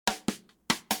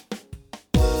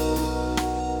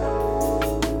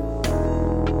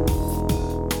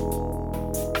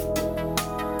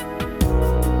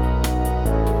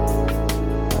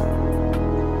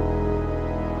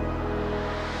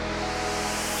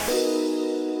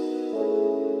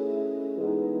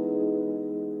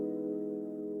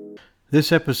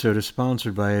This episode is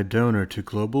sponsored by a donor to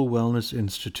Global Wellness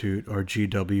Institute, or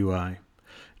GWI.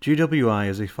 GWI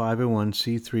is a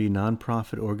 501c3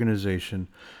 nonprofit organization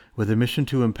with a mission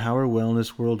to empower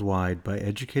wellness worldwide by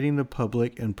educating the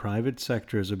public and private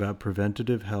sectors about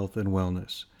preventative health and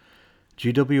wellness.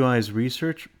 GWI's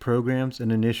research, programs,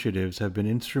 and initiatives have been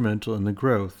instrumental in the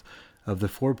growth of the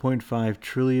 4.5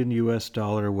 trillion US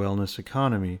dollar wellness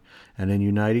economy and in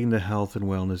uniting the health and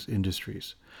wellness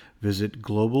industries. Visit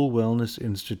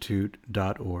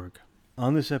globalwellnessinstitute.org.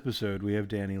 On this episode, we have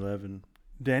Danny Levin.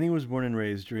 Danny was born and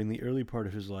raised during the early part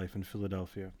of his life in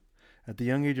Philadelphia. At the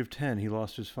young age of 10, he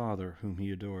lost his father, whom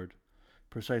he adored.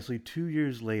 Precisely 2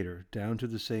 years later, down to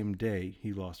the same day,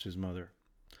 he lost his mother.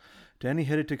 Danny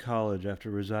headed to college after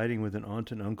residing with an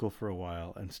aunt and uncle for a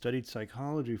while and studied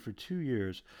psychology for 2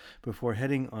 years before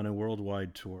heading on a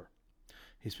worldwide tour.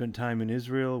 He spent time in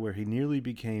Israel, where he nearly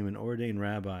became an ordained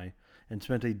rabbi, and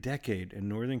spent a decade in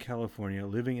Northern California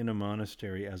living in a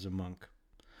monastery as a monk.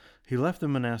 He left the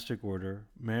monastic order,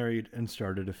 married, and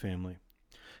started a family.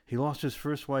 He lost his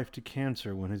first wife to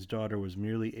cancer when his daughter was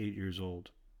merely 8 years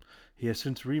old. He has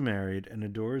since remarried and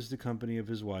adores the company of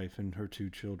his wife and her 2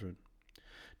 children.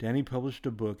 Danny published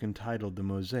a book entitled The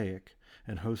Mosaic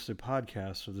and hosts a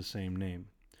podcast of the same name.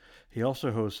 He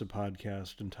also hosts a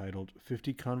podcast entitled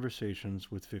 50 Conversations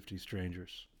with 50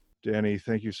 Strangers. Danny,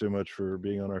 thank you so much for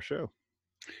being on our show.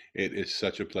 It is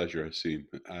such a pleasure, Hasim.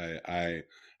 I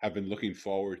have been looking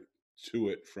forward to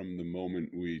it from the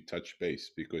moment we touch base,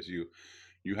 because you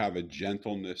have a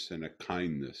gentleness and a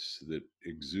kindness that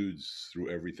exudes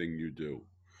through everything you do,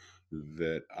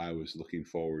 that I was looking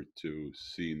forward to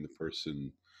seeing the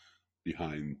person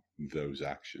behind those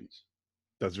actions.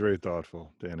 That's very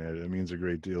thoughtful, Danny. It means a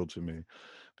great deal to me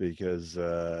because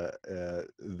the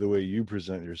way you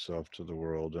present yourself to the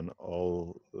world and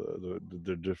all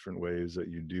the different ways that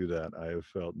you do that, I have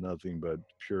felt nothing but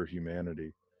pure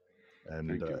humanity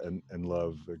Thank you. and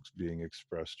love being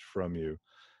expressed from you.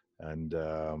 And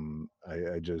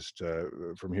I just,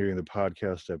 from hearing the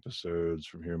podcast episodes,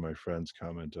 from hearing my friends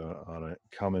on it,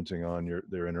 commenting on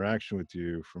their interaction with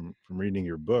you, from reading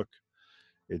your book,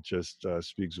 it just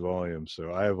speaks volumes.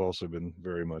 So I have also been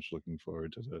very much looking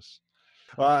forward to this.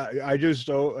 I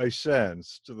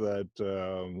sensed that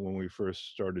when we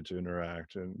first started to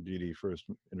interact and Dee Dee first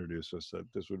introduced us, that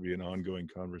this would be an ongoing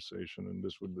conversation and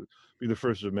this would be the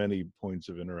first of many points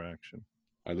of interaction.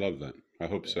 I love that. I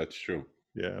hope Yeah, that's true.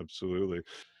 yeah, absolutely.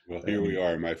 Well, here we And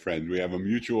are, my friend. We have a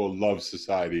mutual love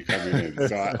society coming in.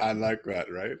 So I like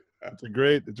that, right?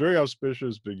 it's very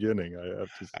auspicious beginning, I have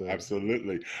to say.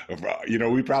 Absolutely.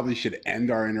 We probably should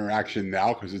end our interaction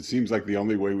now, because it seems like the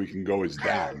only way we can go is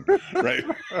down, right?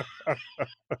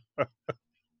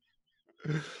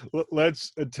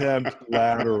 Let's attempt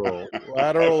lateral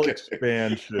Okay.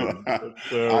 expansion. I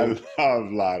So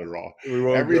love lateral. we won't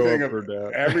go Everything up or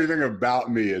down. everything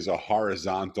about me is a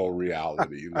horizontal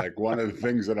reality. Like, one of the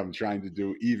things that I'm trying to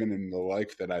do, even in the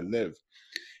life that I live,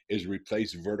 is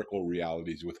replace vertical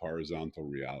realities with horizontal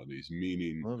realities,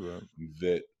 meaning Love that.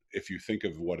 that if you think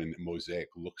of what a mosaic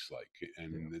looks like, Yeah.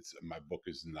 and my book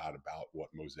is not about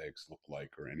what mosaics look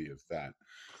like or any of that,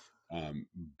 um,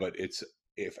 but it's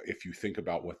if you think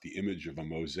about what the image of a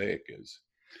mosaic is,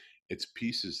 it's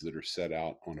pieces that are set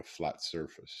out on a flat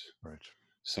surface. Right.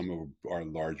 Some are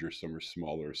larger, some are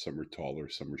smaller, some are taller,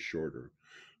 some are shorter.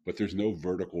 But there's no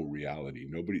vertical reality.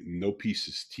 No piece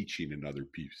is teaching another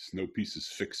piece. No piece is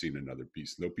fixing another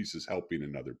piece. No piece is helping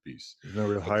another piece. There's no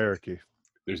real But hierarchy.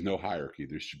 there's no hierarchy.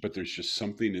 There's just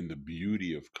something in the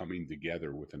beauty of coming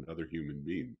together with another human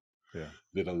being Yeah.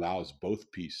 that allows both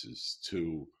pieces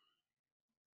to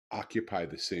occupy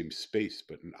the same space.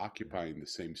 But in occupying the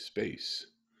same space,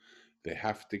 they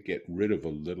have to get rid of a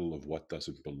little of what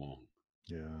doesn't belong.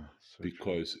 Yeah. So true.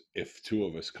 Because if two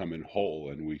of us come in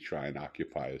whole and we try and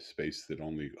occupy a space that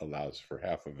only allows for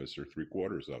half of us or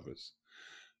three-quarters of us,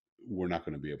 we're not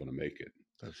going to be able to make it.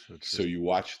 That's so So true. you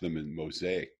watch them in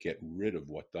mosaic get rid of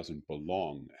what doesn't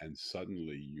belong, and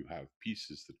suddenly you have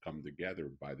pieces that come together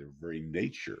by their very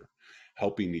nature,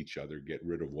 helping each other get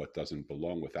rid of what doesn't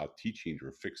belong without teaching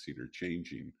or fixing or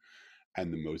changing.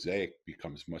 And the mosaic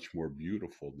becomes much more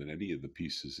beautiful than any of the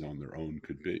pieces on their own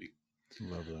could be.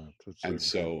 Love that. That's so And great.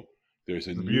 so there's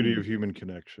a The beauty new, of human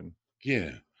connection.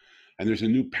 yeah, and there's a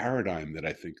new paradigm that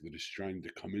I think that is trying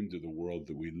to come into the world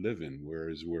that we live in,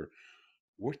 whereas we're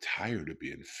tired of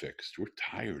being fixed. We're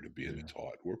tired of being Yeah.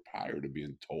 taught. We're tired of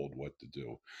being told what to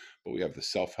do. But we have the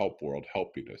self-help world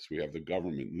helping us. We have the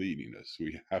government leading us.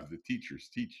 We have the teachers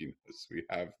teaching us. We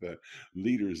have the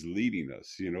leaders leading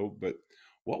us, But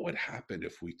what would happen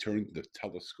if we turned the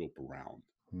telescope around?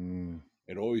 Mm.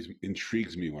 it always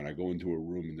intrigues me when I go into a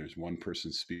room and there's one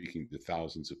person speaking to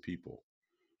thousands of people.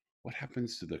 What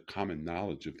happens to the common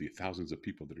knowledge of the thousands of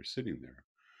people that are sitting there?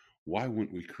 Why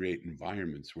wouldn't we create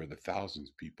environments where the thousands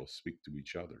of people speak to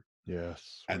each other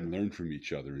Yes, right. and learn from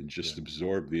each other and just Yeah.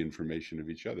 absorb the information of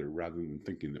each other rather than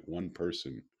thinking that one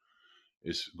person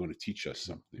is going to teach us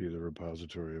something? Be the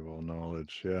repository of all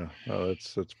knowledge. Yeah. Oh,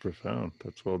 that's profound.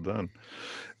 That's well done.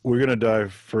 We're going to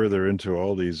dive further into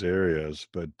all these areas,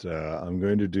 but I'm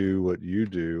going to do what you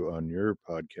do on your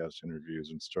podcast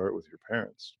interviews and start with your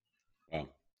parents. Wow.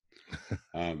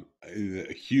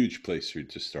 A huge place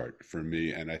to start for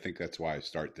me. And I think that's why I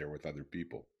start there with other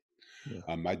people.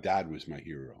 Yeah, My dad was my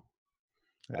hero.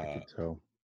 I Uh, could tell.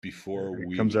 before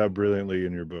It comes we, out brilliantly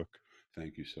in your book.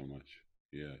 thank you so much.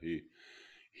 Yeah, he,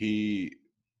 he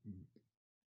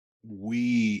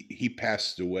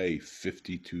passed away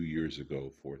 52 years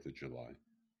ago, 4th of July.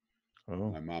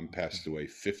 Oh, My mom passed away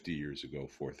 50 years ago,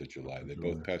 4th of July. They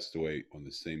both July. passed away on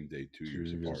the same day, 2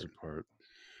 years 2 years apart. apart,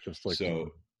 just like So,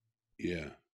 mine. yeah.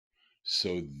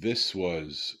 So this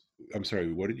was, I'm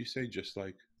sorry, what did you say? Just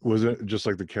like? Was it just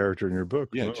like the character in your book,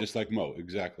 Yeah, Mo? just like Mo.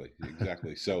 Exactly.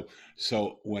 Exactly. So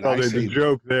when Oh, I the say,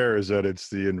 joke there is that it's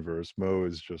the inverse. Mo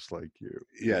is just like you.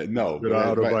 yeah, no, Bit but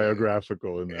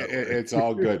autobiographical in that way. it's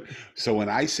all good. So when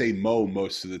I say Mo,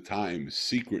 most of the time,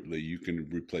 secretly, you can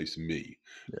replace me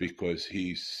Yeah. because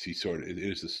he sort of, it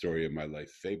is the story of my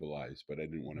life fableized, but I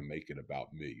didn't want to make it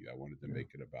about me. I wanted to Yeah.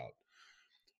 make it about,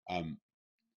 um,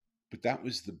 but that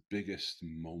was the biggest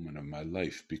moment of my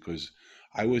life because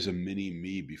I was a mini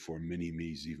me before mini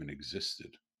me's even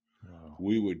existed. Wow.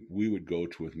 We would go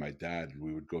to with my dad.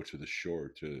 We would go to the shore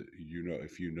to,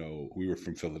 if you know, we were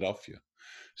from Philadelphia,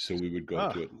 so we would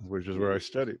go to it. Which is where I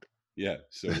studied. Yeah.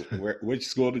 So which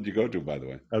school did you go to, by the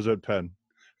way? I was at Penn.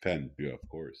 Penn. Yeah, of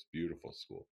course, beautiful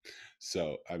school.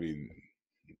 So I mean,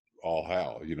 all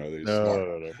hell, they're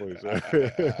smart. No, please.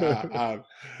 Um,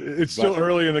 It's still but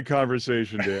early in the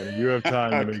conversation, Danny. You have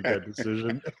time to make okay. that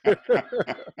decision.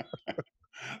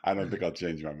 I don't think I'll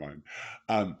change my mind.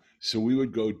 So we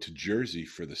would go to Jersey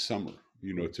for the summer,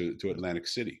 to Atlantic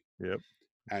City. Yep.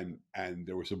 And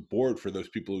there was a board for those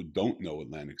people who don't know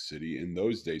Atlantic City. In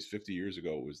those days, 50 years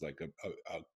ago, it was like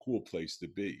a cool place to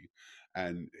be.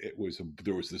 And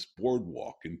there was this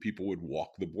boardwalk, and people would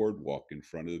walk the boardwalk in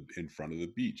front of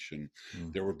the beach, and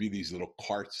Mm. there would be these little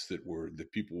carts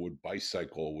that people would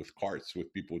bicycle with carts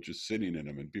with people just sitting in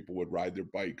them, and people would ride their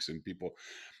bikes, and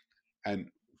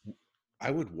I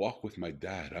would walk with my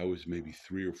dad. I was maybe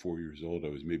 3 or 4 years old. I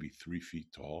was maybe 3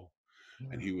 feet tall,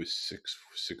 and Yeah. he was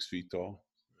 6 feet tall,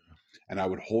 and I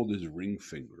would hold his ring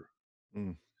finger,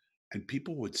 Mm. and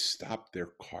people would stop their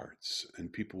carts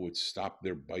and people would stop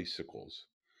their bicycles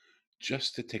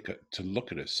just to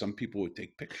look at us. Some people would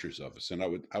take pictures of us, and I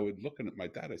would look at my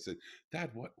dad. I said,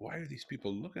 "Dad, why are these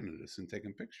people looking at us and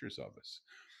taking pictures of us?"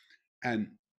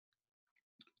 And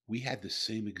we had the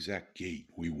same exact gait.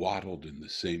 We waddled in the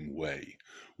same way.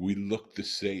 We looked the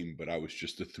same, but I was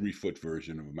just a 3 foot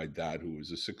version of my dad, who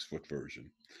was a 6 foot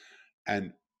version.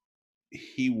 And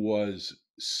he was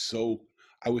so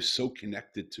I was so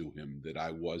connected to him that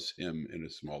I was him in a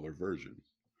smaller version.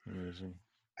 Amazing.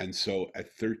 And so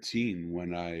at 13,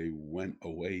 when I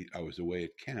was away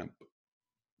at camp.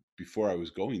 Before I was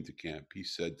going to camp, he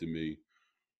said to me,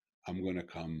 "I'm going to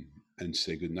come and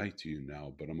say goodnight to you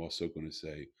now, but I'm also going to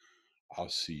say I'll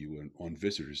see you on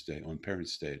Visitors Day, on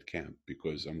Parents' Day at camp,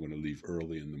 because I'm going to leave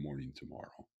early in the morning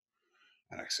tomorrow."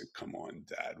 And I said, "Come on,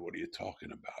 Dad, what are you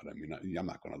talking about? I mean, I'm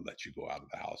not going to let you go out of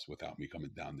the house without me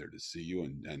coming down there to see you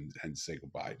and say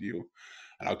goodbye to you.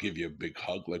 And I'll give you a big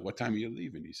hug. Like, what time are you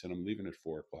leaving?" He said, "I'm leaving at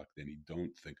 4 o'clock." Then he,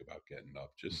 "Don't think about getting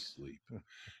up. Just sleep.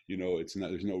 It's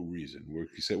not. There's no reason.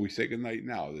 We say goodnight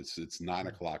now. It's 9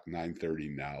 o'clock,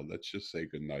 9:30 now. Let's just say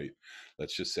goodnight.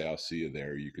 Let's just say I'll see you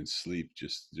there. You can sleep.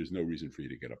 Just there's no reason for you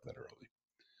to get up that early."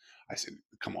 I said,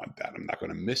 "Come on, Dad, I'm not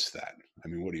going to miss that. I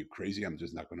mean, what are you, crazy? I'm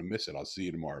just not going to miss it. I'll see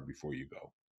you tomorrow before you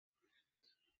go."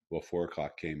 Well, 4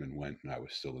 o'clock came and went, and I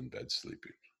was still in bed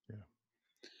sleeping. Yeah.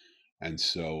 And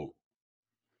so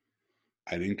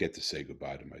I didn't get to say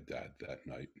goodbye to my dad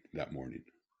that morning.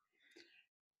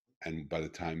 And by the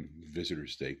time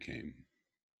Visitors Day came,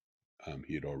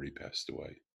 he had already passed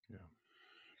away. Yeah.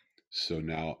 So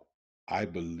now I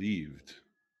believed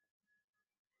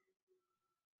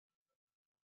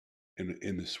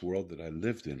in this world that I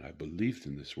lived in. I believed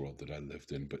in this world that I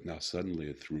lived in, but now suddenly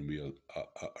it threw me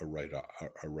a right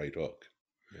hook.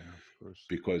 Yeah. Of course.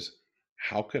 Because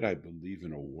how could I believe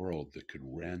in a world that could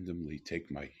randomly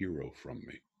take my hero from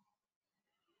me,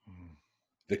 Mm.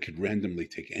 that could randomly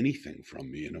take anything from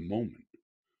me in a moment?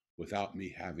 without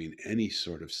me having any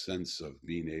sort of sense of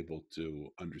being able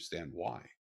to understand why.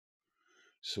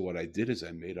 So what I did is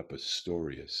I made up a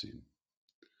story, Asim.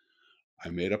 I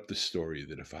made up the story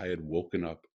that if I had woken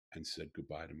up and said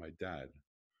goodbye to my dad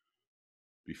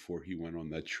before he went on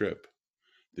that trip,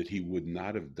 that he would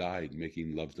not have died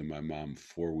making love to my mom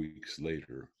 4 weeks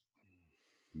later,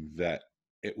 that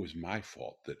it was my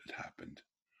fault that it happened.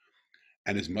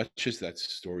 And as much as that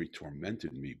story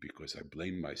tormented me because I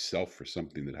blamed myself for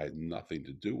something that I had nothing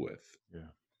to do with, Yeah.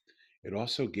 it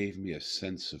also gave me a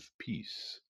sense of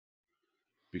peace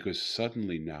because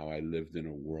suddenly now I lived in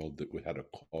a world that had a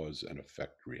cause and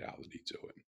effect reality to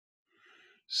it.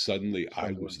 Suddenly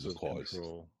I was Semblance the of cause,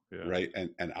 control. Yeah. right?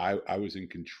 And I was in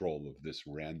control of this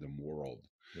random world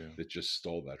Yeah. that just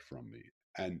stole that from me.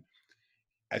 And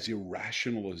as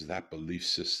irrational as that belief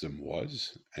system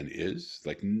was and is,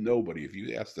 like nobody, if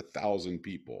you asked 1,000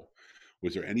 people,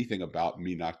 was there anything about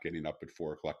me not getting up at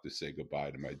 4 o'clock to say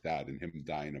goodbye to my dad and him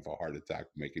dying of a heart attack,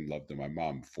 making love to my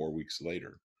mom 4 weeks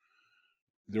later?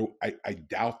 I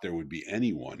doubt there would be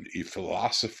anyone, a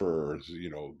philosopher,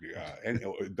 I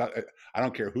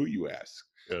don't care who you ask,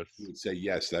 who Yes. would say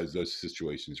yes, those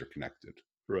situations are connected.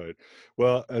 Right.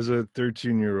 Well, as a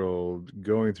 13-year-old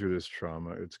going through this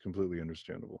trauma, it's completely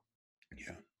understandable.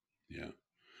 Yeah, yeah.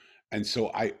 And so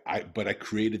but I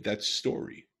created that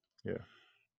story. Yeah.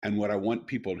 And what I want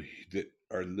people that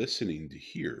are listening to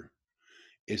hear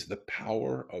is the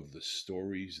power of the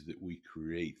stories that we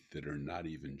create that are not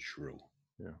even true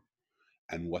Yeah.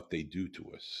 and what they do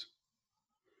to us.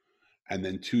 And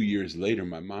then 2 years later,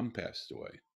 my mom passed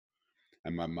away.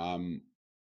 And my mom,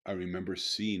 I remember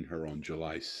seeing her on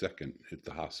July 2nd at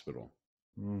the hospital.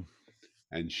 Mm.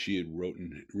 And she had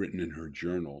written in her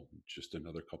journal just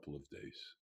another couple of days.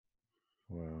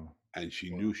 Wow. And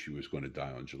she Wow. knew she was going to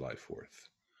die on July 4th.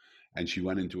 And she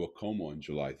went into a coma on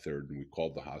July 3rd, and we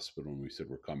called the hospital and we said,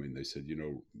 we're coming. They said,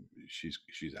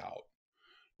 she's out.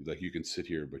 Like, you can sit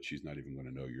here, but she's not even going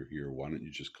to know you're here. Why don't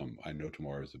you just come? I know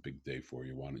tomorrow is a big day for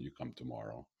you. Why don't you come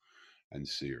tomorrow and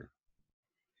see her?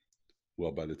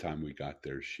 Well, by the time we got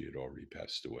there, she had already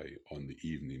passed away on the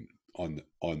evening, on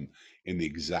in the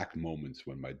exact moments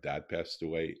when my dad passed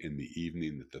away, in the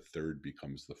evening that the third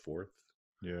becomes the fourth.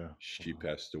 Yeah. She Wow.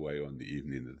 passed away on the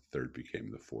evening that the third became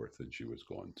the fourth, and she was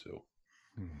gone too.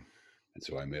 Mm. And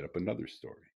so I made up another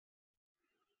story.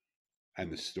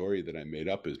 And the story that I made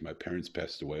up is my parents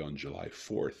passed away on July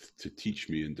 4th to teach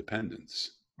me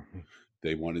independence. Mhm.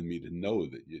 They wanted me to know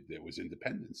that there was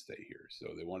Independence Day here.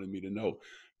 So they wanted me to know,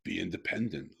 be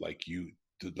independent. Like you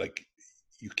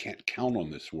can't count on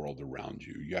this world around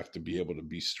you. You have to be able to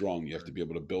be strong. You have to Right. be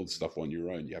able to build stuff on your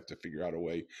own. You have to figure out a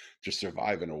way to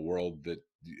survive in a world that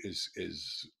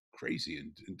is crazy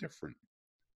and different.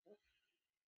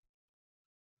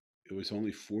 It was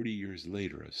only 40 years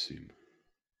later, Asim,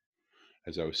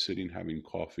 as I was sitting having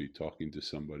coffee talking to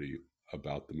somebody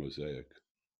about the mosaic,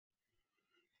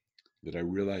 that I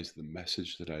realized the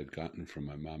message that I had gotten from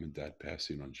my mom and dad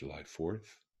passing on July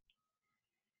 4th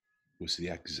was the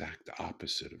exact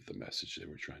opposite of the message they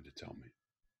were trying to tell me.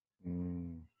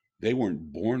 Mm. They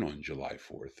weren't born on July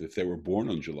 4th. If they were born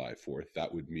on July 4th,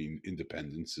 that would mean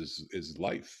independence is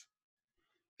life.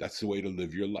 That's the way to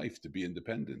live your life, to be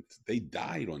independent. They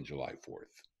died on July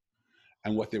 4th.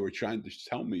 And what they were trying to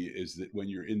tell me is that when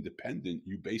you're independent,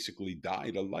 you basically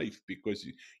die to life because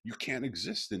you can't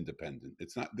exist independent.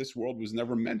 It's not, this world was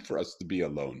never meant for us to be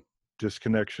alone.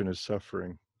 Disconnection is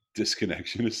suffering.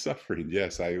 Disconnection is suffering.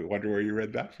 Yes, I wonder where you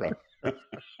read that from.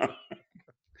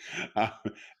 uh,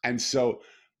 and so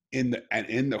in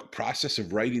the process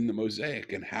of writing the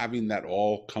mosaic and having that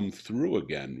all come through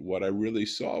again, what I really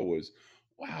saw was,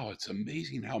 wow, it's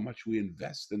amazing how much we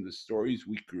invest in the stories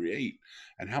we create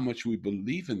and how much we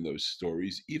believe in those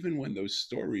stories, even when those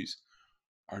stories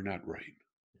are not right.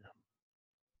 Yeah.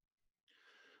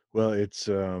 Well, it's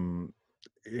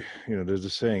there's a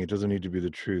saying, it doesn't need to be the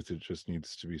truth, it just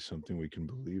needs to be something we can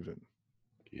believe in.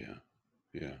 Yeah,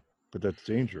 yeah. But that's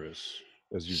dangerous,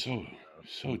 as you So, pointed out.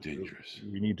 so dangerous.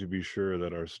 We need to be sure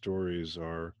that our stories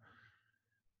are.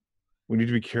 We need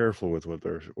to be careful with what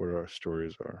our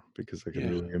stories are, because that can Yeah.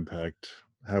 really impact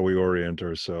how we orient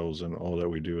ourselves and all that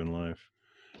we do in life.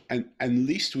 And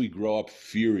least we grow up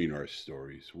fearing our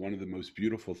stories. One of the most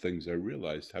beautiful things I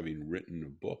realized, having written a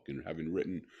book and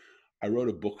I wrote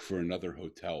a book for another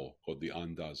hotel called the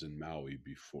Andaz in Maui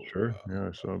before, Sure. Yeah,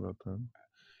 I saw about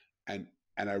that.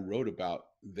 and I wrote about.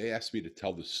 They asked me to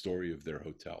tell the story of their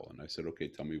hotel, and I said, "Okay,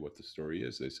 tell me what the story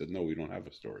is." They said, "No, we don't have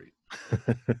a story,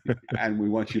 and we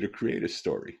want you to create a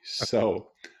story."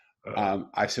 So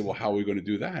I said, "Well, how are we going to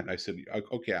do that?" And I said,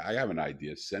 "Okay, I have an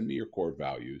idea. Send me your core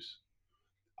values.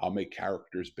 I'll make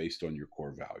characters based on your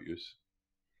core values,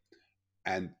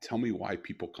 and tell me why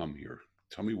people come here.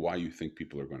 Tell me why you think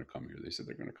people are going to come here. They said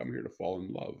they're going to come here to fall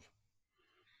in love.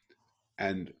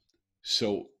 And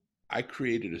so I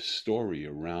created a story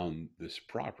around this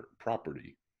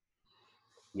property,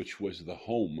 which was the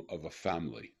home of a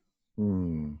family.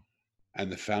 Mm.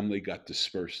 And the family got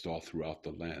dispersed all throughout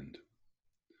the land.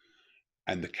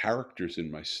 And the characters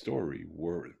in my story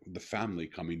were the family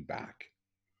coming back.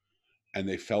 And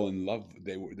they fell in love.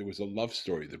 There was a love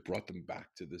story that brought them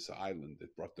back to this island,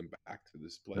 that brought them back to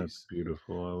this That's place.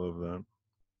 beautiful. I love that.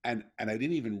 And I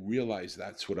didn't even realize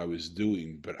that's what I was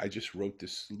doing, but I just wrote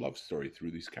this love story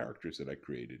through these characters that I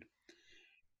created.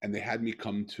 And they had me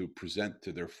come to present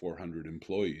to their 400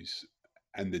 employees.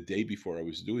 And the day before I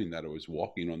was doing that, I was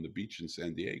walking on the beach in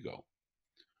San Diego.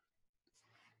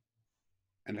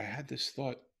 And I had this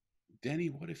thought, Danny,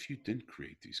 what if you didn't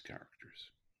create these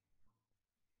characters?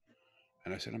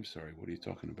 And I said, I'm sorry, what are you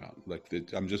talking about? Like,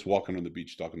 I'm just walking on the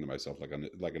beach talking to myself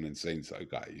like an insane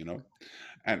guy, you know?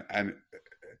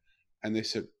 And they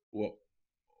said, well,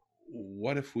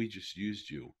 what if we just used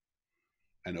you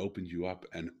and opened you up,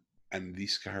 and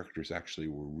these characters actually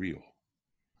were real?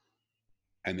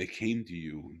 And they came to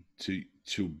you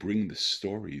to bring the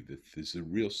story that is the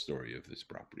real story of this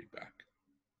property back.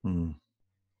 Mm.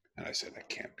 And I said, that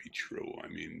can't be true. I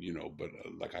mean, you know, but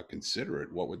like, I consider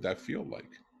it. What would that feel like?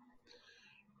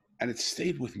 And it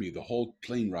stayed with me the whole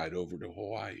plane ride over to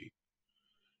Hawaii.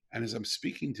 And as I'm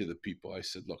speaking to the people, I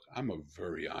said, look, I'm a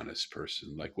very honest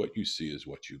person. Like, what you see is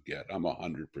what you get. I'm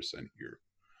 100% here.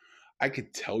 I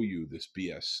could tell you this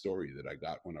BS story that I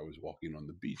got when I was walking on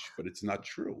the beach, but it's not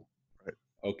true. Right.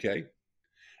 Okay.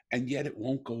 And yet it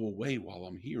won't go away while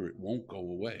I'm here. It won't go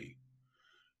away.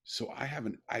 So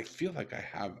I feel like I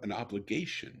have an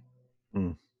obligation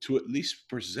to at least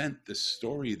present the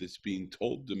story that's being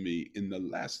told to me in the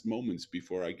last moments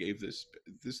before I gave this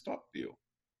talk to you.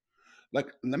 Like,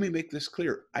 let me make this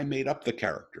clear. I made up the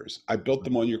characters. I built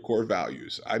them on your core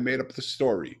values. I made up the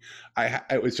story.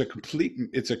 It's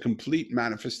a complete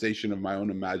manifestation of my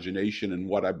own imagination and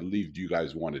what I believed you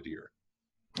guys wanted here.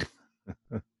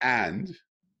 And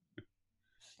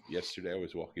yesterday I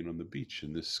was walking on the beach,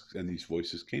 and these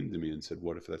voices came to me and said,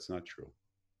 what if that's not true?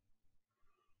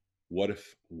 What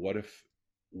if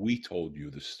we told you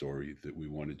the story that we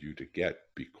wanted you to get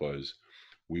because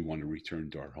we want to return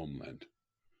to our homeland?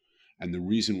 And the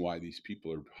reason why these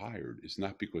people are hired is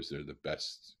not because they're the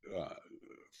best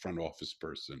front office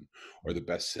person or the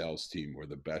best sales team or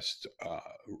the best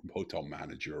hotel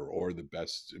manager or the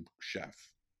best chef,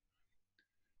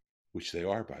 which they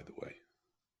are, by the way.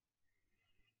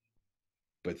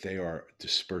 But they are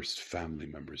dispersed family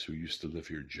members who used to live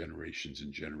here generations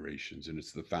and generations. And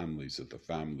it's the families of the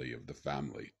family of the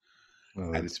family.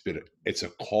 Oh, and it's a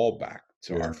callback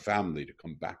to our family to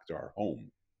come back to our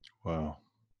home. Wow.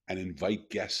 And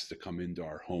invite guests to come into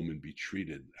our home and be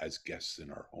treated as guests in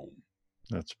our home.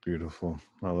 That's beautiful.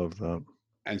 I love that.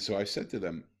 And so I said to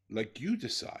them, like, you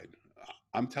decide.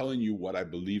 I'm telling you what I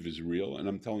believe is real, and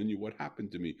I'm telling you what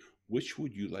happened to me. Which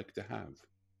would you like to have?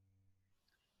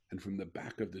 And from the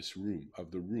back of the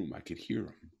room, I could hear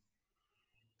him.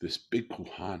 This big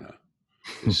Kohana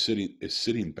is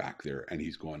sitting back there, and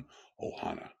he's going,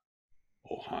 Ohana,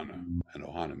 Ohana. And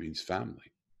Ohana means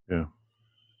family. Yeah.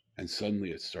 And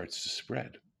suddenly it starts to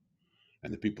spread.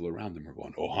 And the people around them are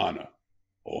going, Ohana,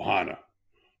 Ohana,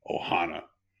 Ohana.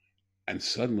 And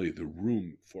suddenly the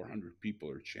room, 400 people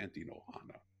are chanting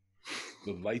Ohana.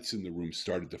 The lights in the room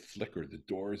started to flicker. The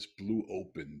doors blew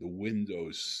open. The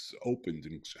windows opened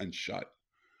and shut.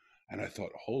 And I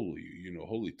thought, holy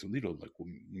Toledo, like, well,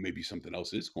 maybe something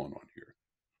else is going on here.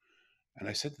 And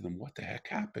I said to them, what the heck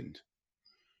happened?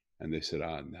 And they said,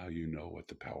 now you know what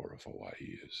the power of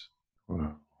Hawaii is.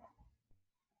 Wow.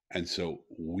 And so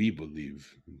we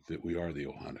believe that we are the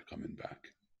Ohana coming back.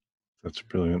 That's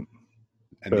brilliant.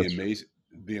 And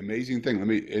the amazing thing,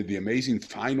 the amazing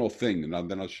final thing,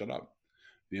 and then I'll shut up.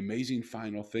 The amazing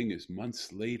final thing is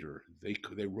months later,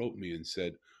 they wrote me and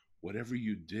said, whatever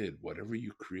you did, whatever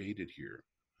you created here,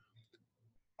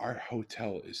 our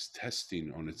hotel is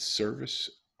testing on its service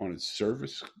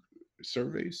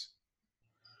surveys.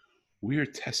 We are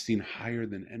testing higher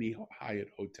than any Hyatt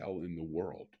hotel in the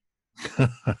world.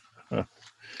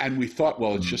 And we thought,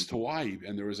 well, it's just Hawaii.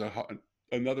 And there was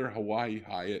another Hawaii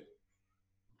Hyatt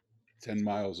 10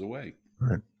 miles away.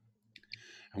 Right.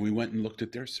 And we went and looked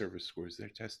at their service scores. They're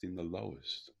testing the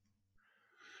lowest.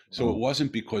 So it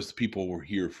wasn't because the people were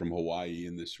here from Hawaii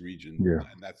in this region,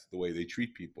 and that's the way they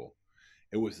treat people.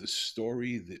 It was the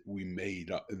story that we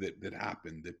made up, that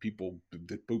happened, that people owned,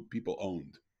 that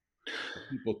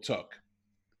people took.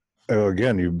 oh,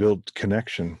 again, you built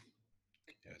connection.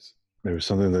 Yes. It was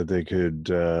something that they could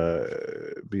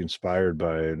be inspired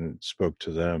by, and it spoke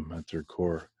to them at their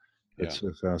core. Yeah. That's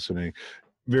so fascinating.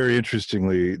 Very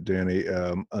interestingly, Danny,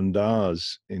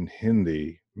 andaz in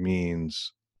Hindi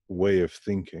means way of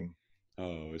thinking.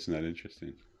 Oh, isn't that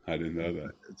interesting? I didn't know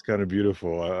that. It's kind of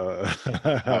beautiful I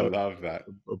how it love that.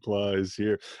 applies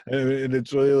here, and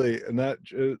it's really not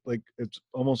like it's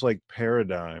almost like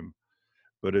paradigm,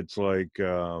 but it's like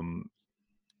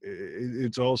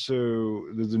it's also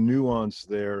there's a nuance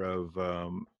there of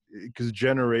because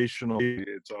generational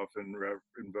it's often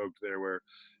invoked there where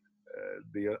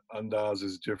the andaz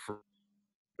is different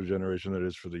for the generation that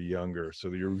is for the younger, so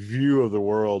your view of the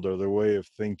world or their way of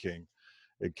thinking,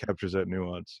 it captures that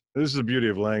nuance. This is the beauty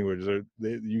of language.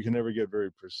 You can never get very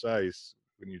precise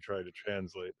when you try to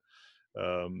translate.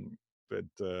 Um, but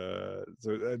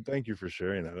thank you for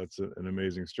sharing that. That's an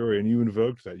amazing story, and you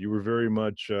invoked that. You were very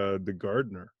much the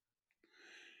gardener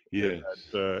Yes.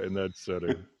 in that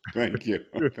setting. Thank you.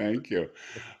 Thank you.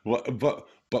 Well,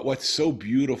 but what's so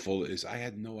beautiful is I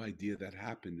had no idea that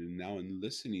happened, and now in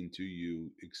listening to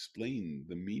you explain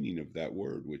the meaning of that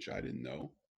word, which I didn't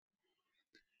know,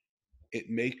 it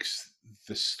makes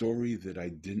the story that I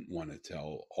didn't want to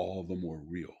tell all the more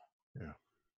real. Yeah,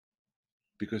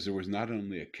 Because there was not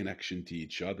only a connection to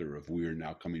each other of we are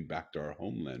now coming back to our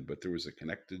homeland, but there was a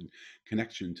connected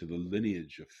connection to the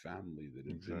lineage of family that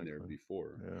had been there exactly.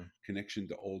 before, Yeah, connection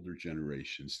to older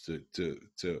generations, to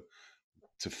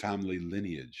family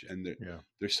lineage, and yeah.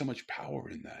 there's so much power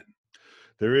in that.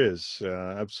 There is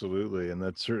absolutely, and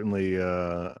that's certainly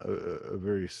a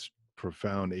very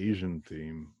profound Asian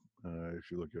theme. If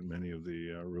you look at many of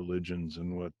the religions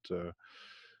and what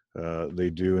they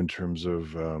do in terms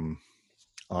of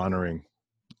honoring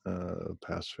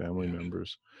past family Yeah,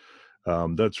 members.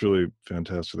 That's really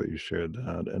fantastic that you shared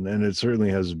that, and it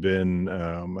certainly has been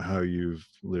how you've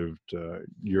lived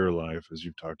your life as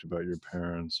you've talked about your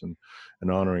parents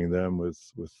and honoring them with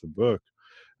the book.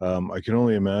 I can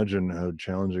only imagine how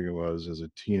challenging it was as a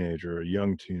teenager, a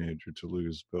young teenager, to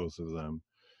lose both of them,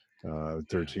 yeah.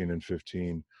 13 and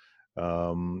 15.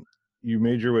 Um, you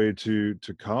made your way to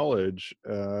college.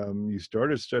 You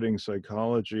started studying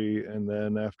psychology, and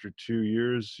then after 2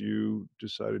 years, you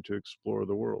decided to explore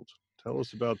the world. Tell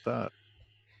us about that.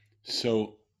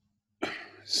 So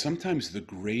sometimes the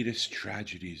greatest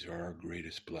tragedies are our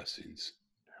greatest blessings.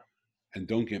 And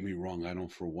don't get me wrong, I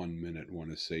don't for 1 minute want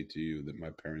to say to you that my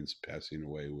parents passing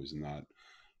away was not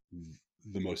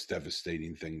the most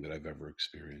devastating thing that I've ever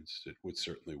experienced. It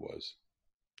certainly was.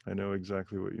 I know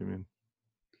exactly what you mean.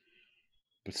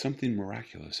 But something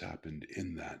miraculous happened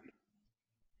in that.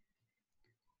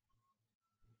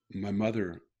 My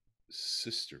mother's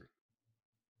sister,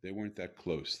 they weren't that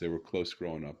close. They were close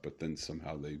growing up, but then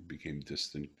somehow they became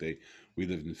distant. We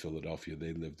lived in Philadelphia,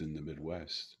 they lived in the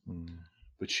Midwest. Mm-hmm.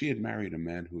 But she had married a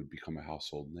man who had become a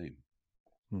household name.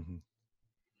 Mm-hmm.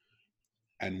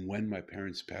 And when my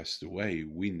parents passed away,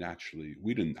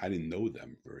 I didn't know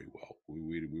them very well. We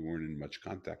weren't in much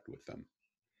contact with them.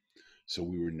 So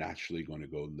we were naturally going to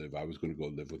go live. I was going to go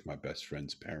live with my best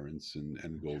friend's parents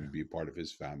and go Okay. and be a part of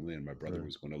his family. And my brother Right.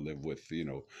 was going to live with,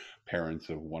 parents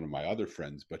of one of my other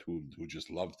friends, but who just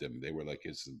loved him. They were like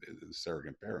his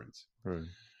surrogate parents. Right.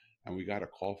 And we got a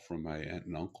call from my aunt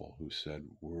and uncle who said,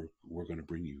 we're going to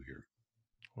bring you here.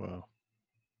 Wow.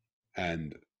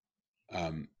 And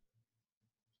um,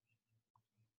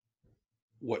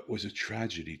 what was a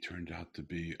tragedy turned out to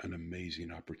be an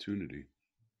amazing opportunity.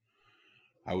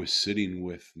 I was sitting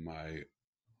with my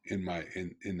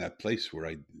in that place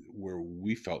where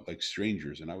we felt like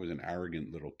strangers, and I was an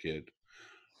arrogant little kid.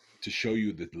 To show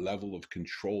you the level of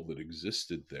control that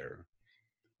existed there,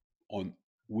 on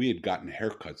we had gotten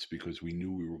haircuts because we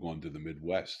knew we were going to the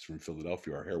Midwest from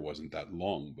Philadelphia. Our hair wasn't that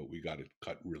long, but we got it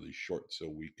cut really short so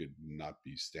we could not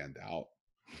be stand out.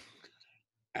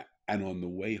 And on the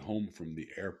way home from the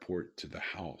airport to the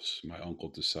house, my uncle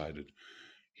decided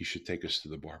he should take us to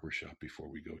the barber shop before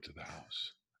we go to the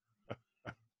house.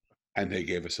 And they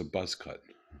gave us a buzz cut.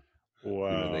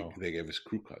 Wow. They gave us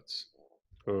crew cuts.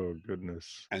 Oh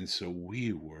goodness. And so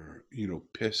we were,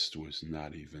 pissed was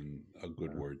not even a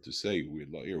good Wow. word to say.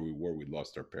 Here we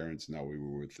lost our parents. Now we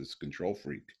were with this control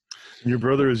freak. Your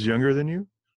brother is younger than you?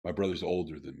 My brother's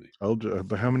older than me. Older,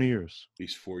 but how many years?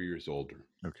 He's 4 years older.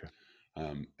 Okay.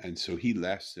 And so he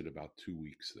lasted about 2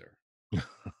 weeks there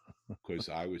because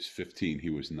I was 15, he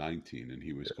was 19, and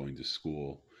he was going to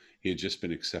school. He had just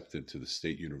been accepted to the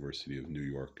State University of New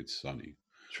York at SUNY.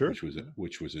 Sure.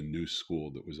 which was a new school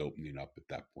that was opening up at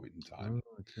that point in time.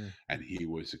 Oh, okay. And he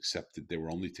was accepted. They were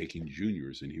only taking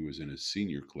juniors, and he was in his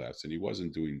senior class, and he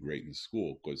wasn't doing great in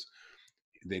school because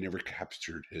they never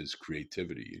captured his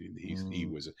creativity. He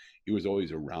was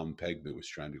always a round peg that was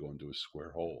trying to go into a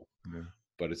square hole. Yeah.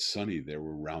 But it's sunny. There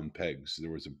were round pegs.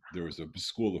 There was a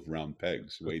school of round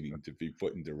pegs waiting to be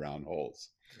put into round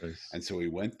holes. Nice. And so he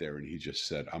went there and he just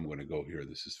said, I'm going to go here.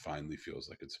 This is finally feels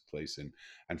like it's a place. And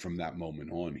from that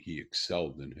moment on, he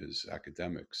excelled in his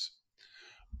academics.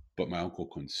 But my uncle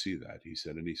couldn't see that. He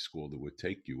said, any school that would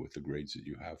take you with the grades that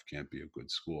you have can't be a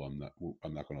good school. I'm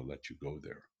not going to let you go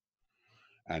there.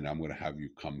 And I'm going to have you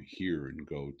come here and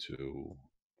go to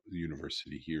the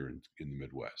university here in the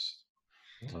Midwest.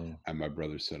 Wow. And my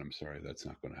brother said, I'm sorry, that's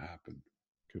not going to happen.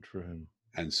 Good for him.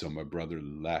 And so my brother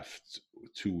left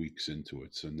 2 weeks into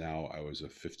it. So now I was a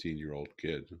 15-year-old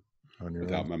kid On your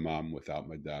without own. my mom, without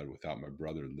my dad, without my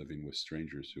brother, living with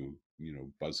strangers who,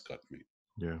 buzz cut me.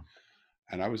 Yeah.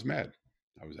 And I was mad.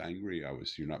 I was angry.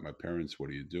 You're not my parents. What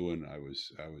are you doing? I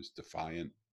was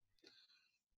defiant.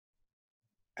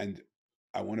 And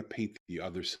I want to paint the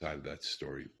other side of that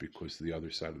story, because the other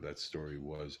side of that story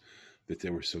was that they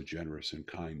were so generous and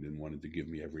kind and wanted to give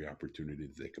me every opportunity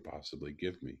that they could possibly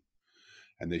give me.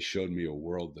 And they showed me a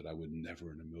world that I would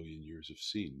never in a million years have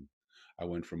seen. I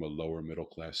went from a lower middle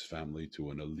class family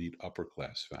to an elite upper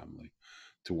class family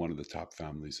to one of the top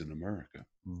families in America.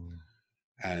 Mm.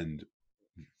 And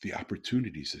the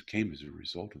opportunities that came as a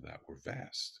result of that were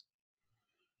vast.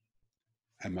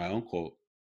 And my uncle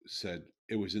said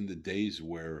it was in the days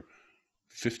where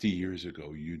 50 years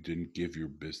ago, you didn't give your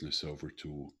business over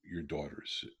to your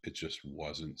daughters. It just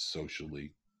wasn't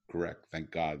socially correct.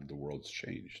 Thank God the world's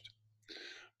changed.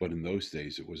 But in those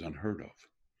days, it was unheard of.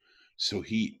 So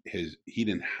he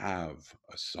didn't have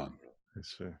a son. I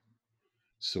see.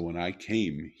 So when I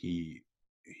came, he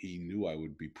knew I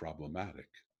would be problematic.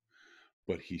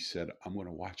 But he said, I'm going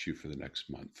to watch you for the next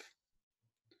month,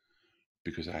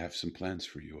 because I have some plans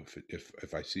for you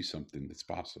if I see something that's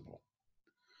possible.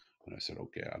 And I said,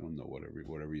 okay, I don't know,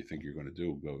 whatever you think you're going to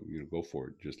do, go for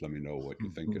it. Just let me know what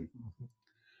you're thinking.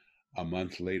 A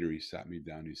month later, he sat me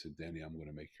down. He said, Danny, I'm going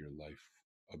to make your life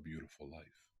a beautiful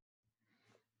life.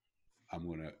 I'm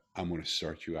going to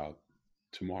start you out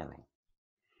tomorrow.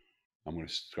 I'm going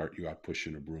to start you out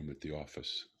pushing a broom at the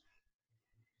office.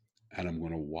 And I'm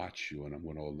going to watch you, and I'm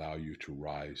going to allow you to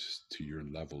rise to your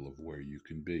level of where you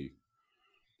can be.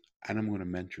 And I'm going to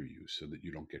mentor you so that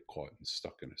you don't get caught and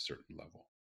stuck in a certain level.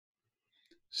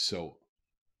 So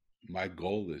my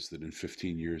goal is that in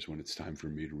 15 years, when it's time for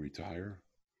me to retire,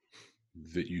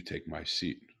 that you take my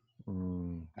seat.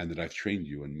 And that I've trained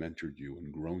you and mentored you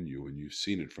and grown you, and you've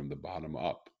seen it from the bottom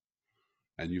up,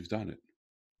 and you've done it.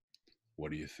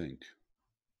 What do you think?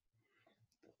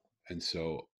 And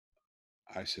so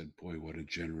I said, boy, what a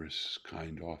generous,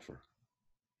 kind offer.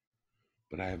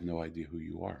 But I have no idea who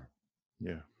you are.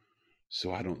 Yeah.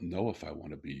 So I don't know if I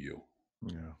want to be you.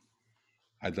 Yeah.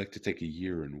 I'd like to take a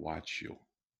year and watch you.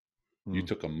 You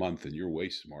took a month, and you're way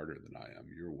smarter than I am.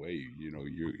 You're way, you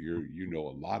know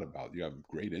a lot about, you have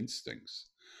great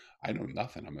instincts. I know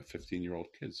nothing. I'm a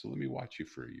 15-year-old kid. So let me watch you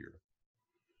for a year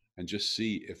and just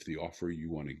see if the offer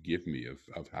you want to give me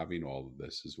of having all of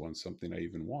this is something I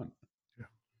even want. Yeah.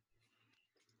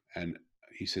 And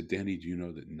he said, Danny, do you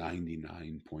know that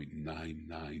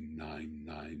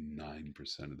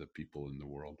 99.99999% of the people in the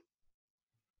world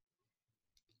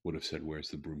would have said, where's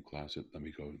the broom closet? Let me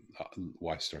go.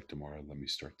 Why start tomorrow? Let me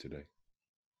start today.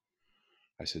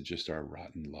 I said, just our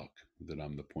rotten luck that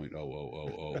I'm the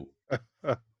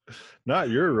 0.0000.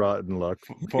 Not your rotten luck.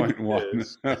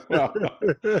 0.1. Well,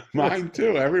 mine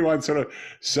too. Everyone sort of.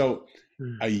 So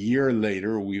a year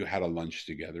later, we had a lunch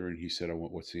together, and he said,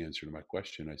 what's the answer to my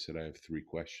question? I said, I have 3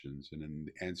 questions. And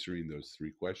in answering those 3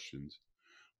 questions,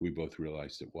 we both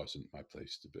realized it wasn't my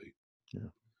place to be. Yeah.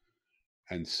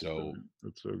 And so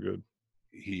that's so good.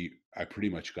 I pretty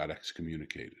much got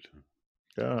excommunicated.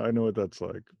 Yeah, I know what that's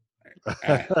like.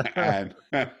 and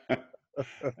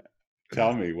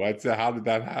tell me, how did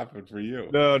that happen for you?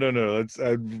 No.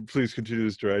 Please continue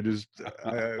the story.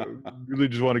 I really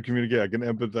just want to communicate. I can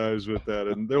empathize with that,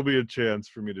 and there'll be a chance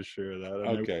for me to share that.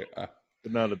 Okay. But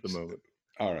not at the moment.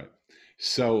 All right.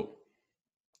 So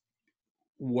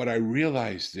what I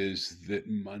realized is that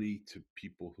money to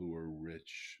people who are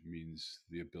rich means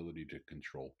the ability to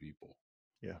control people.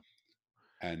 Yeah.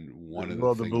 And one of the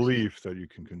Well, the things, belief that you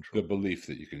can the control. belief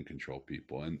that you can control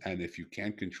people, and if you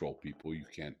can't control people, you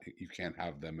can't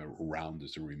have them around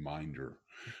as a reminder,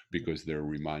 because they're a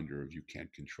reminder of you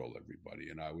can't control everybody.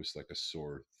 And I was like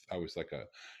a,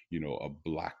 a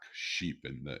black sheep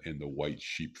in the white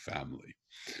sheep family.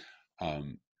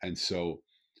 And so,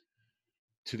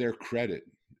 to their credit,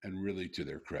 and really to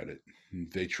their credit,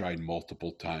 they tried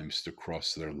multiple times to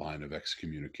cross their line of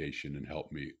excommunication and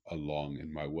help me along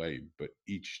in my way, but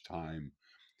each time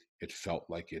it felt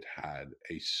like it had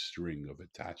a string of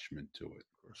attachment to it.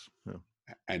 Of course.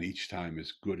 Yeah. And each time,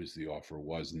 as good as the offer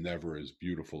was, never as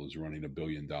beautiful as running $1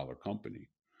 billion company.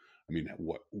 I mean,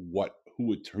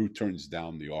 who turns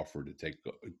down the offer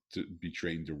to be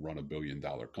trained to run $1 billion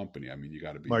company? I mean, you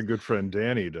got to be. My good friend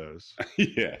Danny does.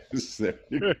 Yes, there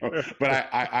you go. But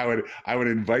I would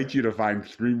invite you to find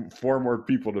 4 more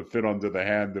people to fit onto the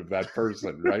hand of that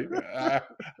person, right?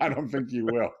 I don't think you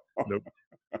will. Nope.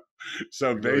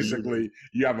 So No, you basically,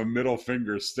 you have a middle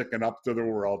finger sticking up to the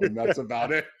world, and that's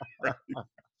about it. Right?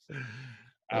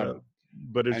 Uh, Um,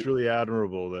 but it's and really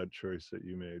admirable, that choice that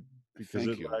you made, because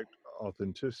thank it you. lacked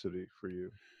authenticity for you.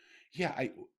 Yeah,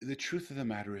 the truth of the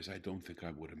matter is, I don't think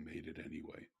I would have made it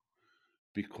anyway,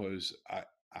 because I,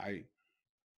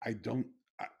 I don't,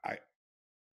 I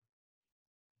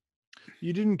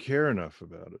You didn't care enough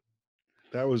about it.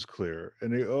 That was clear,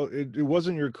 and it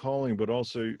wasn't your calling, but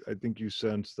also I think you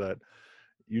sensed that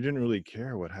you didn't really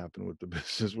care what happened with the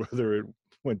business, whether it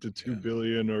went to two yeah,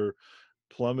 billion or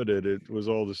plummeted. It was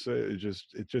all the same.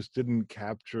 It just didn't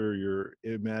capture your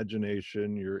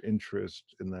imagination, your interest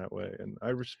in that way, and I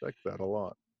respect that a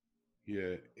lot.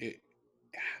 yeah.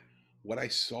 What I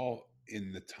saw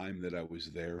in the time that I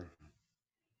was there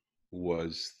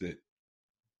was that,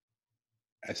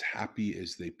 as happy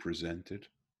as they presented,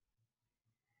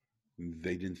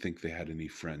 they didn't think they had any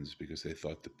friends, because they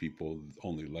thought the people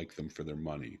only liked them for their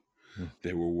money. Mm.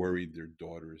 They were worried their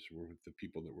daughters were the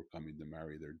people that were coming to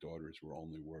marry their daughters were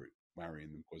only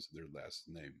marrying them because of their last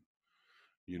name.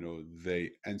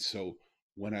 And so,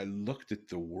 when I looked at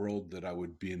the world that I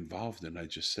would be involved in, I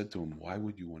just said to them, why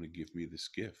would you want to give me this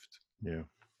gift? Yeah.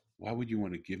 Why would you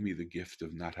want to give me the gift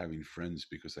of not having friends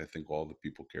because I think all the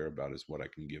people care about is what I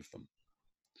can give them?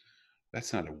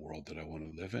 That's not a world that I want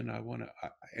to live in.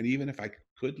 And even if I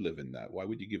could live in that, why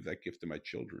would you give that gift to my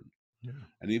children? Yeah.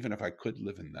 And even if I could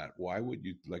live in that, why would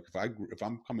you, like, if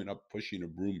I'm coming up pushing a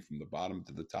broom from the bottom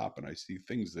to the top, and I see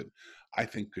things that I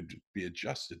think could be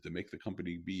adjusted to make the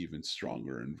company be even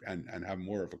stronger, and have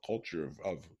more of a culture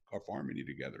of harmony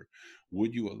together,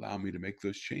 would you allow me to make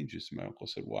those changes? My uncle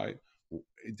said, why,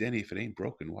 Denny, if it ain't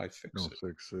broken, why fix Don't it?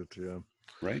 fix it. Yeah.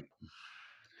 Right.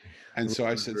 And Well, so I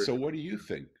that's said, very so what do you true.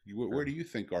 think? Where do you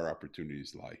think our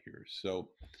opportunities lie here?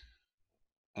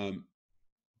 Um,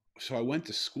 so I went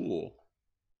to school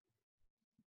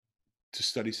to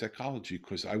study psychology,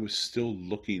 because I was still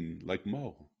looking like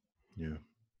Mo. Yeah.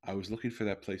 I was looking for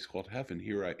that place called heaven.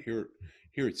 Here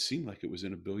it seemed like it was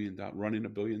in running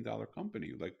 $1 billion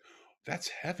company. Like, that's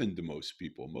heaven to most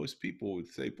people. Most people would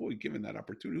say, boy, given that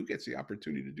opportunity, who gets the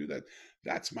opportunity to do that?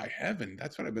 That's my heaven.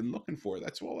 That's what I've been looking for.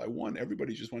 That's all I want.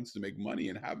 Everybody just wants to make money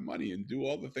and have money and do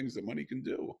all the things that money can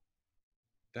do.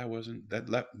 That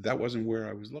wasn't where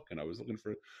I was looking. I was looking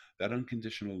for that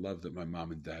unconditional love that my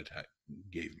mom and dad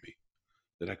gave me,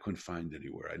 that I couldn't find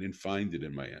anywhere. I didn't find it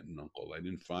in my aunt and uncle. I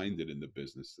didn't find it in the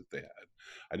business that they had.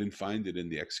 I didn't find it in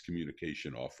the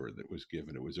excommunication offer that was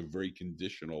given. It was a very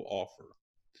conditional offer.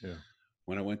 Yeah.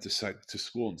 When I went to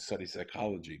school and studied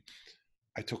psychology,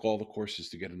 I took all the courses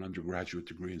to get an undergraduate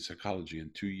degree in psychology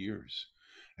in 2 years.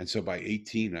 And so by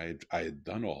 18, I had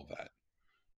done all that.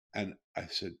 And I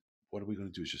said, what are we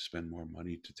going to do? Is just spend more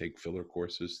money to take filler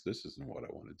courses? This isn't what I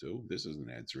want to do. This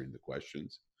isn't answering the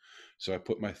questions. So I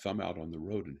put my thumb out on the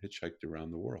road and hitchhiked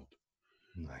around the world,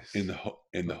 Nice. in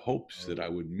the hopes Oh, that I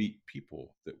would meet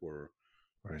people that were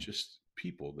right. just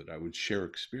people that I would share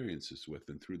experiences with,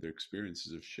 and through their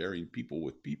experiences of sharing people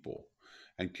with people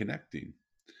and connecting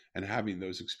and having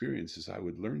those experiences, I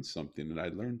would learn something, and I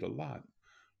learned a lot.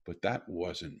 But that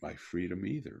wasn't my freedom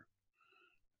either.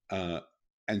 Uh,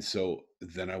 and so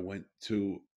then I went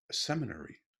to a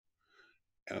seminary.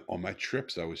 On my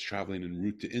trips, I was traveling en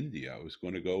route to India. I was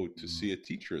going to go to Mm. see a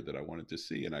teacher that I wanted to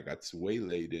see, and I got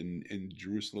waylaid in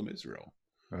Jerusalem, Israel.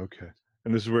 Okay.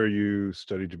 And this is where you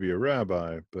studied to be a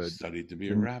rabbi, but Studied to be a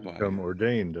didn't rabbi. become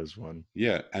ordained as one.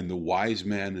 Yeah, and the wise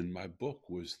man in my book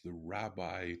was the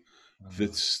rabbi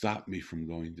that Uh, stopped me from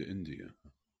going to India,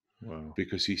 wow.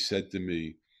 because he said to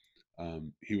me,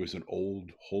 he was an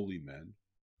old holy man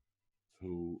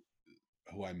who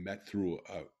I met through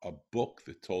a book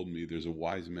that told me there's a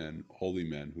wise man, holy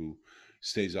man, who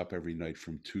stays up every night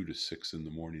from 2 to 6 in the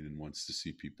morning and wants to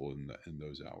see people in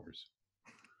those hours.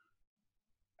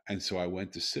 And so I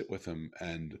went to sit with him.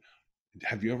 And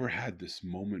have you ever had this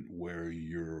moment where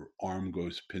your arm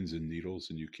goes pins and needles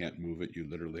and you can't move it? You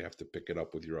literally have to pick it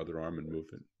up with your other arm and move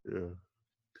it. Yeah.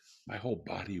 My whole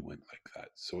body went like that.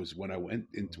 So as when I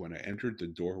entered the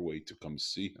doorway to come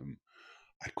see him,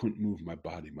 I couldn't move my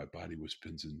body. My body was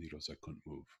pins and needles. I couldn't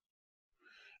move.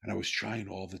 And I was trying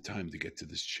all the time to get to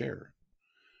this chair.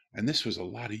 And this was a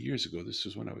lot of years ago. This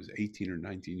was when I was 18 or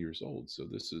 19 years old. So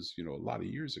this is, a lot of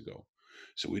years ago.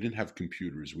 So we didn't have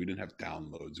computers. We didn't have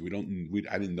downloads.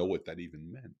 I didn't know what that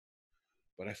even meant.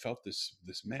 But I felt this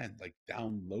man like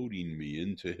downloading me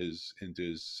into his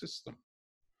system.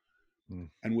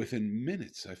 And within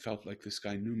minutes, I felt like this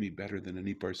guy knew me better than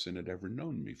any person had ever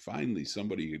known me. Finally,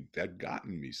 somebody had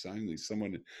gotten me. Finally,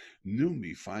 someone knew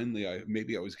me. Finally,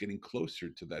 maybe I was getting closer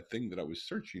to that thing that I was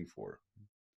searching for.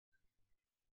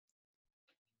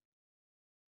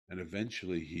 And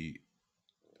eventually,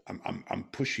 I'm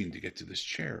pushing to get to this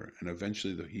chair, and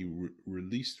eventually, he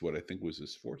released what I think was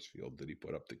this force field that he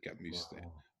put up that kept me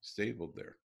stabled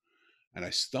there. And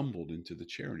I stumbled into the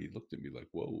chair, and he looked at me like,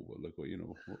 "Whoa, look what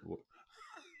what?"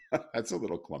 That's a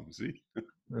little clumsy.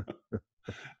 And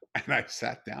I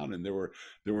sat down, and there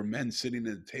were men sitting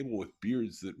at a table with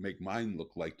beards that make mine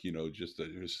look like just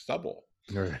stubble.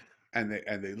 Right. And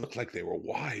they looked like they were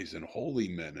wise and holy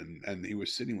men, and he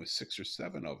was sitting with 6 or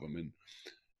 7 of them,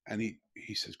 and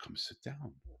he says, "Come sit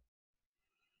down."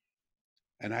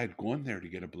 And I had gone there to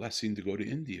get a blessing to go to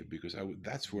India because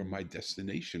that's where my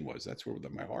destination was. That's where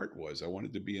my heart was. I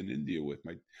wanted to be in India with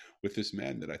this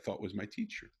man that I thought was my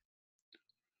teacher.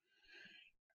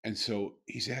 And so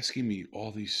he's asking me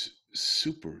all these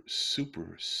super,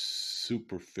 super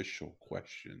superficial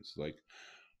questions, like,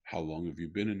 how long have you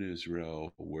been in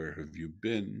Israel? Where have you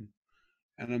been?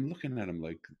 And I'm looking at him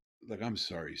like, I'm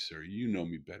sorry, sir, you know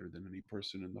me better than any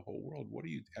person in the whole world. What are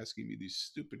you asking me these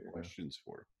stupid questions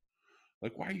for?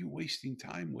 Like, why are you wasting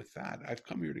time with that? I've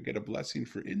come here to get a blessing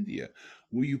for India.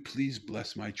 Will you please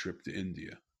bless my trip to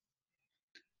India?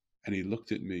 And he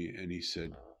looked at me and he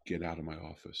said, "Get out of my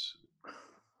office."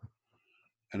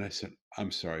 And I said,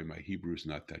 "I'm sorry, my Hebrew's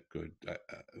not that good."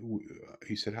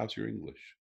 He said, "How's your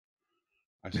English?"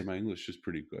 I said, "My English is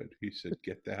pretty good." He said,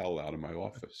 "Get the hell out of my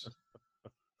office."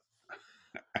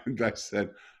 And I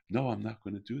said, "No, I'm not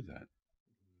going to do that.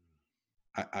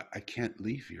 I can't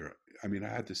leave here. I mean, I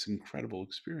had this incredible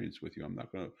experience with you. I'm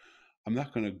not going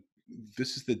to,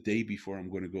 this is the day before I'm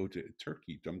going to go to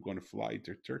Turkey. I'm going to fly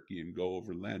to Turkey and go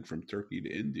over land from Turkey to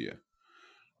India.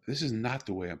 This is not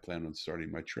the way I plan on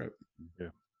starting my trip."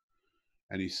 Yeah.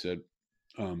 And he said,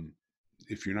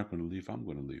 "If you're not going to leave, I'm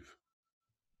going to leave."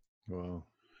 Wow.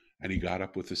 And he got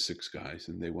up with the 6 guys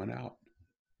and they went out.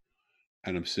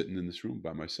 And I'm sitting in this room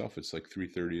by myself. It's like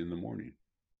 3:30 in the morning.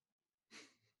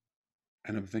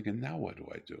 And I'm thinking, now what do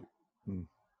I do?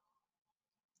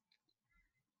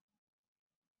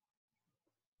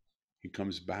 He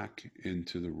comes back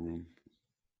into the room.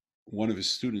 One of his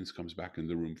students comes back in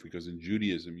the room because in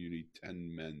Judaism, you need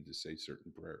 10 men to say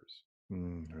certain prayers.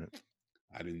 Right.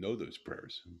 I didn't know those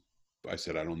prayers. I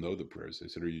said, "I don't know the prayers." They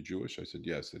said, "Are you Jewish?" I said,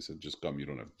 "Yes." They said, "Just come. You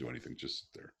don't have to do anything. Just sit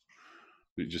there.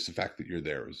 Just the fact that you're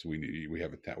there is we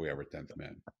have our 10th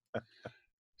man."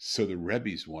 So the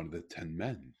Rebbe's one of the 10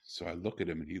 men. So I look at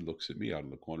him and he looks at me out of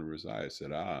the corner of his eye. I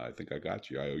said, "I think I got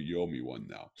you. You owe me one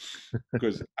now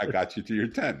because I got you to your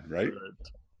 10, right?"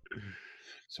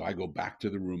 So I go back to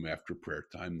the room after prayer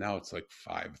time. Now it's like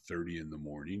 5:30 in the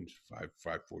morning,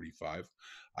 5:45.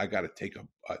 I got to take a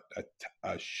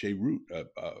Sheirut,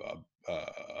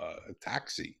 a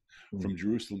taxi from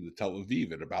Jerusalem to Tel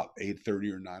Aviv at about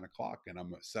 8:30 or 9 o'clock, and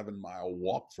I'm a 7-mile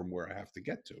walk from where I have to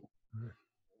get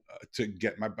to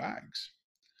get my bags.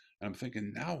 And I'm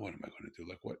thinking, now what am I going to do?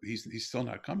 Like, what? He's still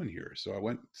not coming here. So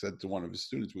I said to one of his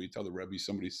students, "Will you tell the Rebbe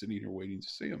somebody's sitting here waiting to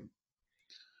see him?"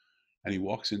 And he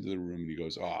walks into the room and he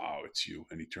goes, "Oh, it's you."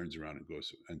 And he turns around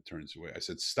and turns away. I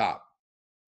said, "Stop."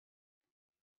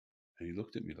 And he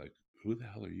looked at me like, "Who the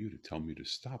hell are you to tell me to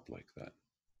stop like that?"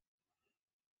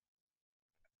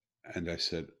 And I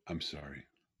said, "I'm sorry.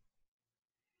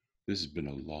 This has been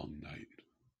a long night.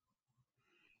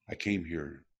 I came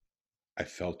here. I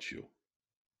felt you.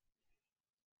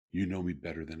 You know me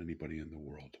better than anybody in the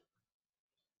world.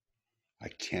 I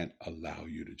can't allow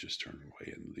you to just turn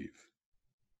away and leave.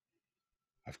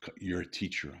 You're a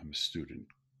teacher. I'm a student.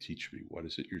 Teach me. What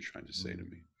is it you're trying to say to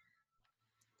me?"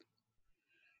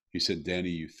 He said, "Danny,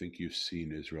 you think you've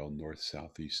seen Israel north,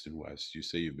 south, east, and west. You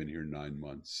say you've been here 9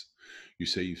 months. You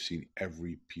say you've seen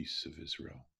every piece of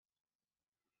Israel.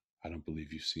 I don't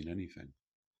believe you've seen anything.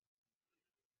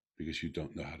 because you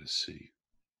don't know how to see.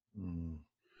 Mm.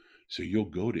 So you'll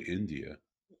go to India,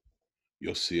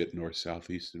 you'll see it north, south,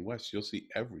 east, and west. You'll see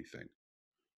everything,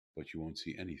 but you won't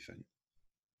see anything.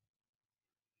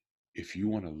 If you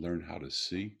want to learn how to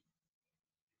see,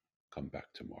 come back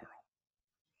tomorrow.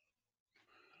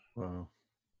 Wow.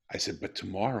 I said, but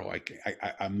tomorrow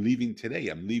I'm leaving today.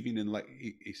 I'm leaving in like,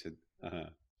 he said,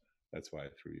 that's why I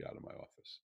threw you out of my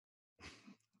office.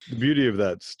 The beauty of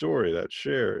that story, that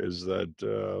share, is that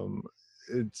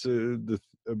it's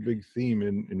a big theme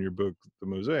in your book, The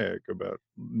Mosaic, about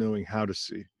knowing how to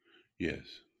see, Yes.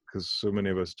 because so many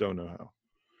of us don't know how.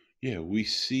 Yeah, we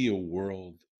see a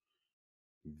world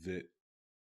that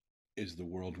is the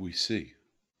world we see,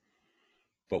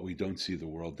 but we don't see the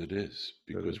world that is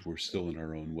That because is, we're still in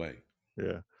our own way.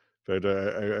 yeah. In fact,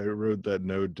 I wrote that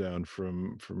note down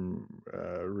from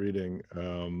reading.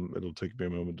 It'll take me a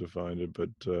moment to find it, but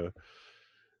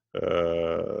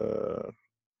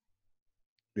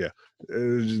yeah, it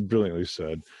was just brilliantly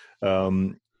said.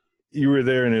 You were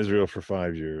there in Israel for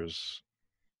 5 years,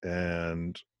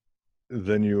 and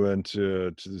then you went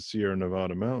to the Sierra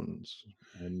Nevada mountains,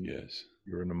 and Yes.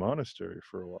 you were in a monastery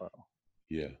for a while.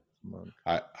 Yeah. Monk.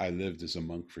 I lived as a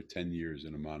monk for 10 years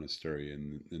in a monastery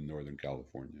in Northern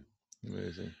California.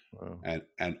 Amazing. Wow.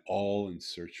 And all in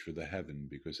search for the heaven,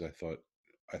 because I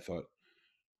thought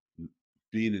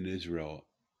being in Israel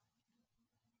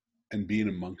and being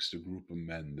amongst a group of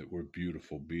men that were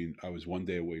beautiful, I was one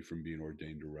day away from being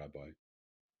ordained a rabbi.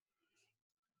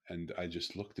 And I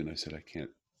just looked and I said,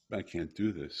 I can't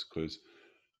do this, because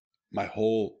my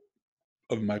whole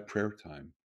of my prayer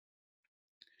time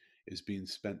is being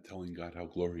spent telling God how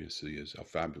glorious he is, how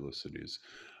fabulous it is.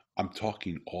 I'm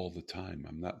talking all the time.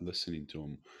 I'm not listening to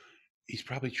him. He's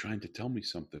probably trying to tell me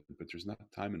something, but there's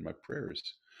not time in my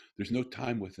prayers. There's no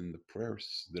time within the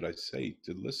prayers that I say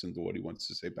to listen to what he wants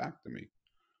to say back to me.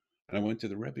 And I went to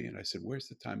the Rebbe and I said, "Where's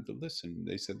the time to listen?" And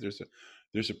they said,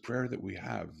 there's a prayer that we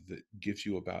have that gives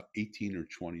you about 18 or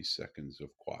 20 seconds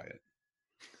of quiet.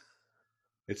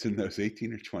 It's in those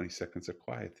 18 or 20 seconds of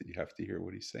quiet that you have to hear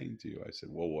what he's saying to you. I said,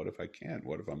 well, what if I can't?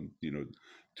 What if I'm,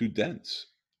 too dense?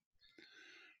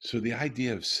 So the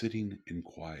idea of sitting in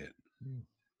quiet,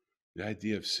 the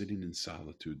idea of sitting in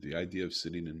solitude, the idea of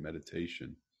sitting in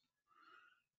meditation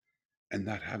and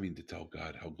not having to tell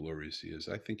God how glorious he is,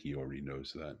 I think he already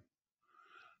knows that.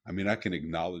 I mean, I can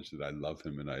acknowledge that I love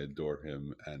him and I adore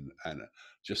him, and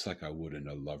just like I would in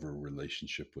a lover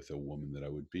relationship with a woman that I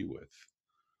would be with.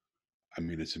 I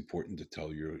mean, it's important to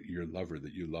tell your lover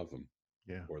that you love him,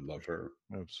 Yeah. or love her.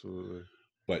 Absolutely.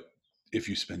 But if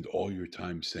you spend all your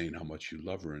time saying how much you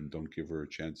love her and don't give her a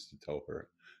chance to tell her,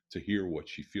 to hear what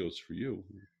she feels for you,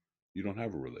 you don't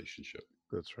have a relationship.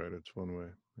 That's right. It's one way.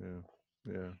 Yeah.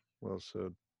 Yeah. Well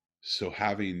said. So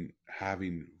having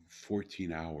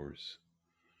 14 hours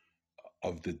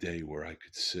of the day where I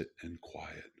could sit in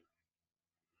quiet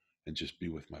and just be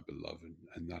with my beloved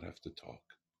and not have to talk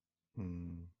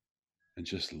Mm. and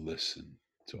just listen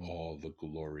to all the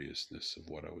gloriousness of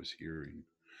what I was hearing.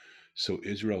 So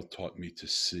Israel taught me to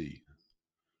see.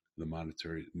 The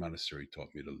monastery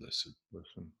taught me to listen.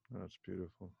 Listen, that's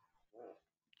beautiful.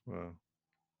 Wow.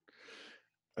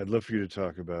 I'd love for you to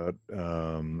talk about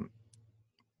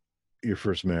your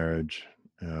first marriage,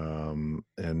 and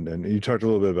you talked a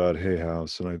little bit about Hay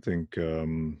House, and I think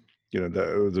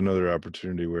that was another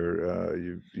opportunity where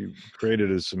you created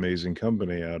this amazing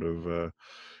company out of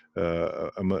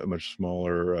a much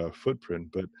smaller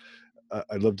footprint. But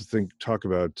I'd love to talk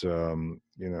about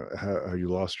how you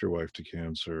lost your wife to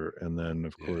cancer, and then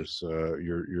of Yeah, course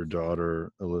your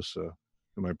daughter Alyssa.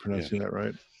 Am I yeah. pronouncing that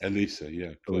right? Elisa,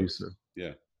 yeah, Elisa. close.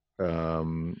 Yeah. So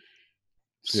yeah.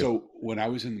 So when I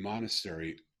was in the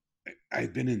monastery,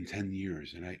 I'd been in 10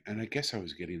 years, and I guess I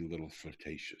was getting a little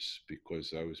flirtatious, because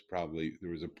there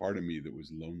was a part of me that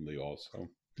was lonely also.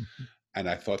 And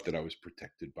I thought that I was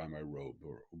protected by my robe,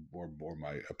 or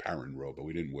my apparent robe, but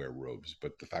we didn't wear robes.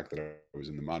 But the fact that I was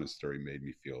in the monastery made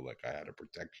me feel like I had a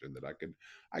protection, that I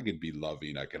could be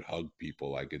loving, I could hug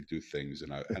people, I could do things,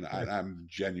 and I'm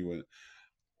genuine.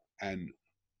 And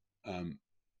um,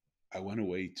 I went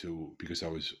away because I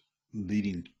was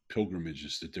leading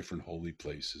pilgrimages to different holy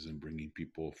places and bringing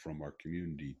people from our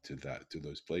community to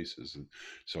those places. And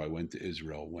so I went to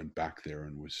Israel, went back there,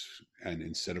 and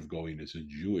instead of going as a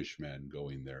Jewish man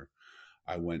going there,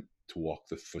 I went to walk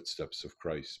the footsteps of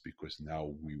Christ, because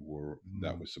now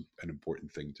that was an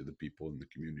important thing to the people in the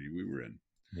community we were in.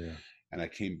 Yeah. And I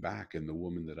came back, and the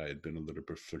woman that I had been a little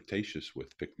bit flirtatious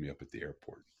with picked me up at the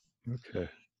airport. Okay.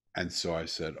 And so I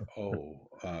said, "Oh,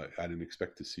 I didn't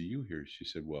expect to see you here." She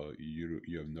said, "Well, you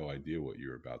have no idea what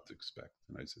you're about to expect."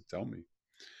 And I said, "Tell me."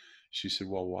 She said,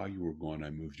 well, while you were gone, I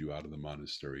moved you out of the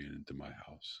monastery and into my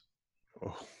house.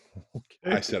 Oh, I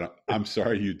okay. said, I'm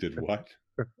sorry, you did what?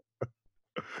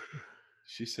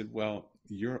 She said, well,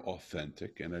 you're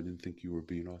authentic, and I didn't think you were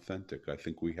being authentic. I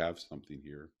think we have something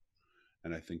here,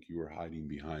 and I think you were hiding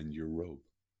behind your robe.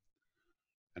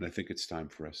 And I think it's time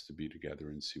for us to be together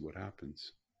and see what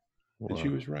happens. And she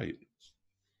Wow. was right.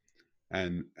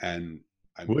 And I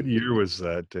What moved year to was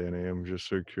that, Danny? I'm just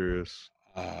so curious.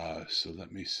 so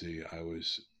let me see. I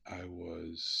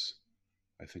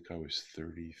think I was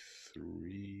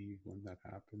 33 when that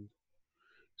happened.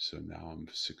 So now I'm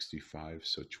 65,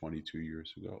 so 22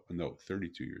 years ago. No,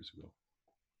 32 years ago.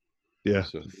 Yeah.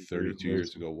 So 33, 32 years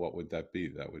amazing. ago, what would that be?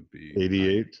 That would be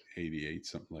 88. 88,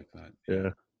 something like that. Yeah. Yeah.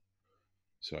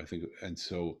 So I think, and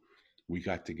so we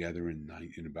got together in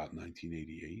about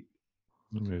 1988.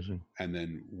 Amazing. And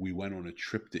then we went on a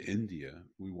trip to India.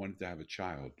 We wanted to have a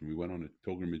child. We went on a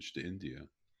pilgrimage to India,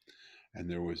 and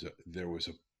there was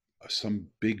some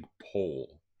big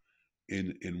pole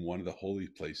in one of the holy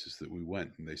places that we went,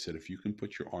 and they said if you can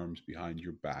put your arms behind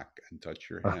your back and touch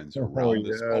your hands Oh, around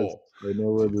this yes. pole. I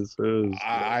know where this is.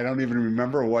 I don't even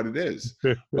remember what it is,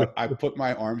 Yeah. but I put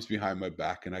my arms behind my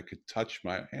back and I could touch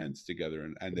my hands together,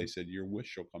 and they said your wish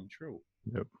shall come true.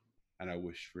 Yep. And I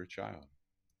wished for a child,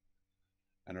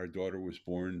 and our daughter was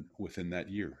born within that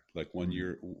year, like 1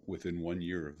 year, within 1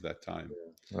 year of that time.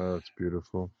 Oh, it's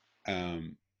beautiful.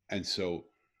 um, and so,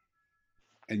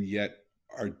 and yet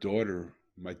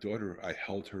my daughter, I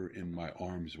held her in my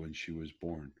arms when she was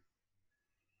born,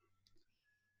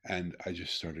 and I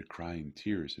just started crying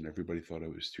tears, and everybody thought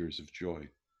it was tears of joy.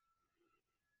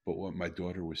 But what my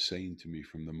daughter was saying to me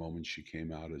from the moment she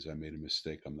came out is, I made a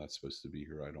mistake. I'm not supposed to be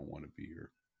here. I don't want to be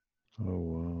here. Oh,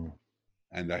 wow.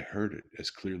 And I heard it as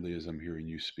clearly as I'm hearing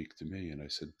you speak to me. And I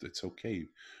said, it's okay.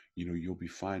 You'll be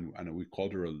fine. And we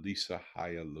called her Elisa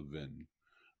Haya Levin.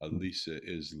 Elisa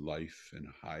is life, and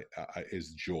Haya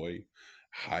is joy.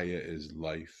 Haya is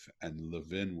life, and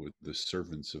Levin with the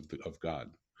servants of God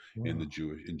Wow. in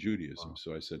Judaism. Wow.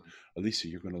 So I said, Elisa,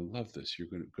 you're going to love this. You're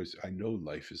going to, because I know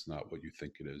life is not what you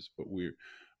think it is, but we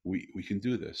can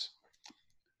do this.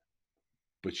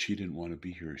 But she didn't want to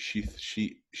be here.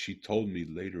 She told me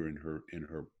later in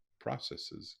her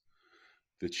processes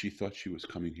that she thought she was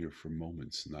coming here for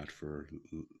moments, not for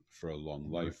a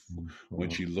long life. When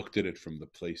Wow. she looked at it from the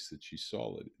place that she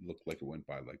saw it, it looked like it went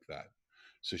by like that.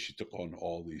 So she took on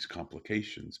all these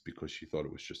complications because she thought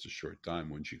it was just a short time.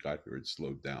 When she got here, it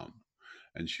slowed down,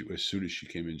 and as soon as she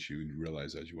came in, she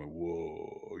realized that she went,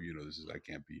 "Whoa, I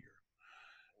can't be here."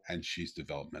 And she's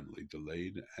developmentally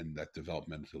delayed, and that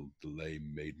developmental delay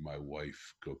made my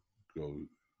wife go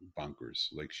bonkers.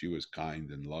 Like, she was kind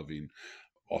and loving.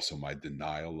 Also, my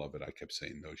denial of it, I kept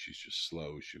saying, no, she's just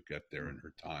slow, she'll get there in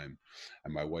her time.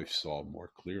 And my wife saw more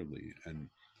clearly, and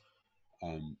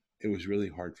it was really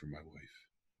hard for my wife.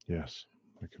 Yes,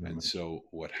 I can And imagine. so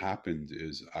what happened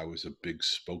is, I was a big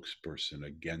spokesperson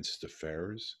against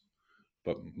affairs,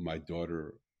 but my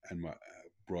daughter and my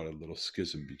brought a little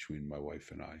schism between my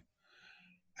wife and I.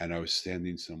 And I was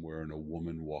standing somewhere, and a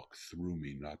woman walked through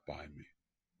me, not by me.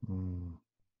 Mm.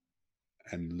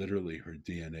 And literally, her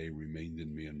DNA remained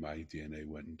in me, and my DNA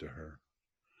went into her.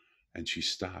 And she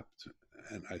stopped.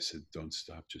 And I said, don't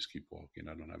stop, just keep walking.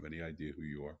 I don't have any idea who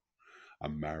you are.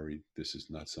 I'm married. This is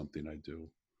not something I do.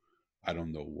 I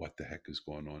don't know what the heck is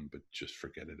going on, but just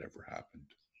forget it ever happened.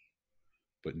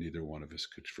 But neither one of us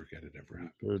could forget it ever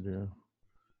happened. Good, yeah.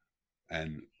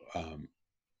 And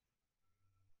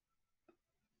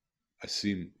I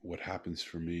seen what happens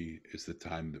for me is the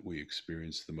time that we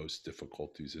experience the most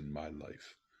difficulties in my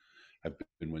life have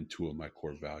been when two of my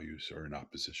core values are in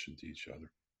opposition to each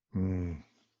other. Mm.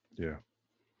 Yeah.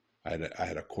 I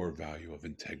had a core value of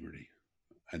integrity,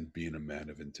 and being a man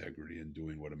of integrity and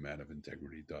doing what a man of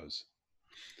integrity does.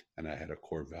 And I had a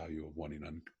core value of wanting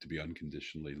to be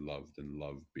unconditionally loved and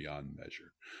loved beyond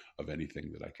measure of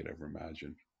anything that I could ever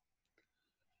imagine.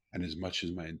 And as much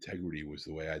as my integrity was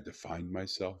the way I defined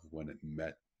myself, when it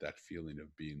met that feeling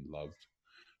of being loved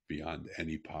beyond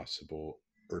any possible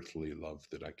earthly love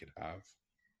that I could have,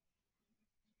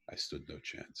 I stood no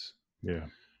chance. Yeah.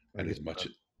 I And get as much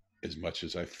that.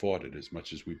 as I fought it, as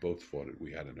much as we both fought it,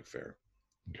 we had an affair.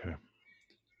 Okay.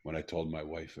 When I told my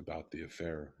wife about the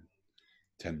affair,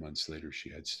 10 months later, she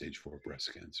had stage 4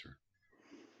 breast cancer.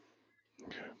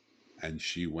 Okay. And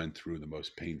she went through the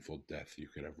most painful death you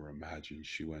could ever imagine.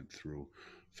 She went through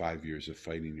 5 years of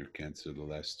fighting her cancer. The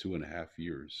last 2.5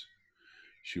 years,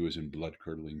 she was in blood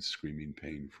curdling, screaming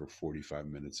pain for 45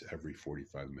 minutes every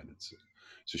 45 minutes.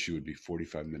 So she would be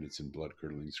 45 minutes in blood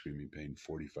curdling, screaming pain,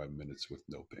 45 minutes with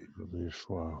no pain, Relief.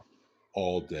 Wow.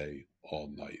 all day, all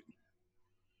night.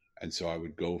 And so I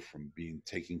would go from being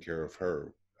taking care of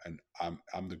her, and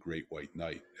I'm the great white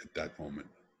knight at that moment.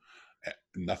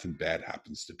 Nothing bad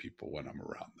happens to people when I'm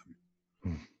around them.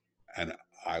 Mm. And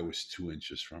I was 2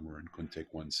 inches from her and couldn't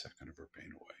take 1 second of her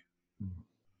pain away. Mm.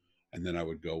 And then I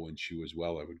would go when she was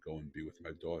well, I would go and be with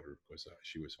my daughter because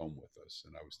she was home with us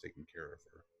and I was taking care of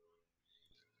her.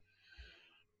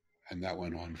 And that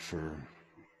went on for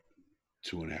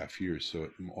 2.5 years. So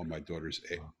on my daughter's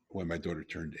when my daughter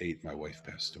turned 8, my wife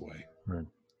passed away. Right.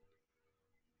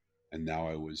 And now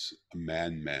I was a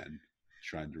man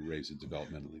trying to raise a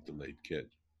developmentally delayed kid.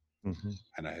 Mm-hmm.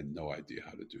 And I had no idea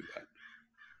how to do that.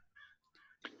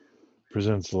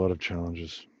 Presents a lot of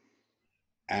challenges.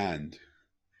 And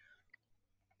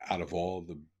out of all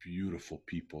the beautiful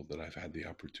people that I've had the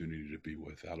opportunity to be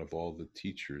with, out of all the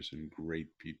teachers and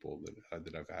great people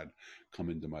that I've had come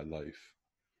into my life,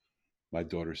 my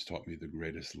daughter's taught me the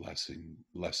greatest lesson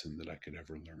that I could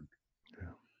ever learn.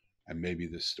 Yeah. And maybe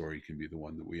this story can be the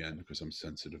one that we end because I'm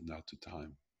sensitive now to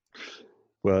time.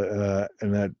 Well,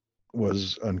 and that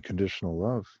was unconditional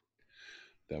love.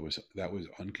 That was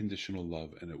unconditional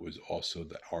love, and it was also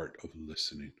the art of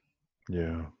listening.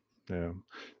 Yeah, yeah.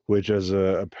 Which, as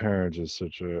a parent, is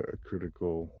such a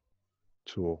critical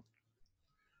tool.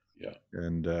 Yeah.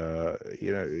 And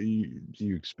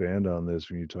you expand on this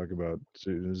when you talk about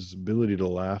this ability to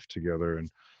laugh together, and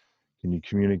can you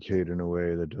communicate in a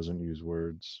way that doesn't use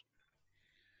words?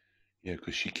 Yeah,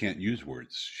 because she can't use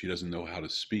words. She doesn't know how to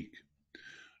speak.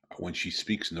 When she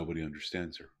speaks, nobody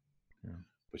understands her. Yeah.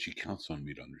 But she counts on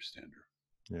me to understand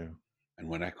her. Yeah. And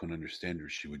when I couldn't understand her,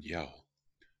 she would yell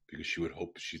because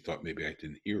she thought maybe I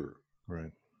didn't hear her.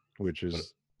 Right. Which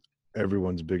is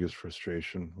everyone's biggest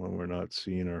frustration. When we're not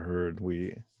seen or heard,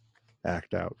 we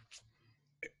act out.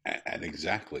 And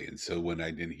exactly. And so when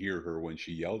I didn't hear her when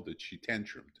she yelled it, she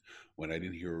tantrumed. When I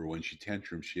didn't hear her when she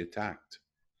tantrumed, she attacked.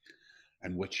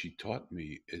 And what she taught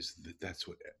me is that that's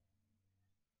what.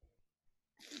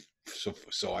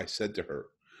 So I said to her,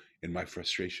 in my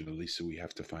frustration, Elisa, we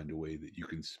have to find a way that you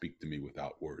can speak to me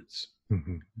without words.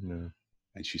 Mm-hmm. Yeah.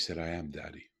 And she said, I am,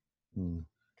 Daddy. Mm.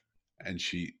 And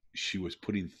she was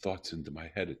putting thoughts into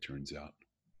my head, it turns out.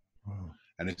 Wow.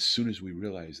 And as soon as we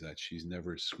realized that, she's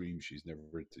never screamed, she's never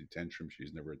tantrum,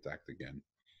 she's never attacked again,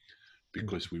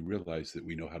 because we realized that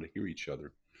we know how to hear each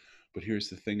other. But here's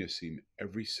the thing, Asim,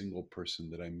 every single person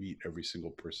that I meet, every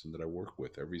single person that I work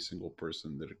with, every single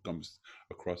person that comes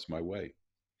across my way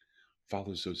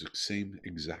follows those same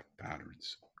exact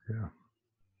patterns.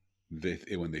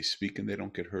 Yeah. When they speak and they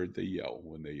don't get heard, they yell.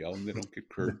 When they yell and they don't get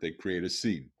heard, they create a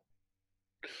scene.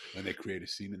 When they create a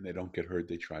scene and they don't get heard,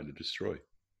 they try to destroy.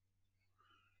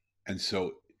 And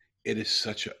so it is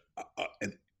such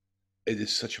it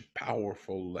is such a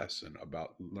powerful lesson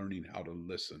about learning how to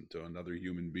listen to another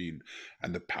human being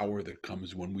and the power that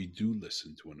comes when we do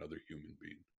listen to another human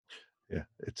being. Yeah,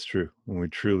 it's true. When we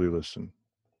truly listen.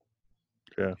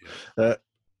 Yeah.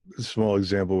 Small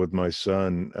example with my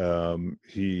son.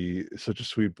 He is such a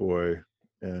sweet boy,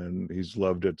 and he's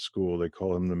loved at school. They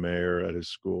call him the mayor at his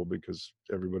school because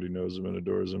everybody knows him and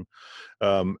adores him.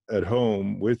 At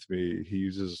home with me, he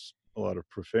uses a lot of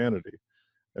profanity.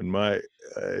 And my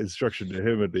instruction to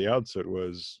him at the outset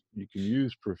was, you can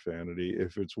use profanity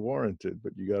if it's warranted,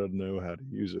 but you got to know how to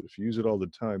use it. If you use it all the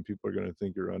time, people are going to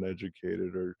think you're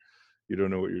uneducated or you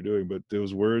don't know what you're doing. But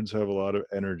those words have a lot of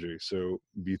energy, so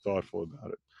be thoughtful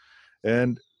about it.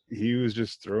 And he was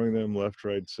just throwing them left,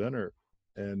 right, center.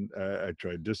 And I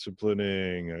tried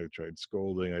disciplining, I tried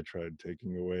scolding, I tried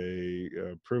taking away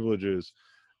privileges.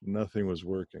 Nothing was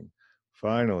working.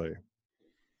 Finally,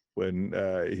 when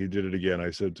he did it again,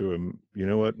 I said to him, you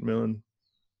know what, Millen?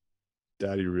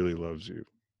 Daddy really loves you.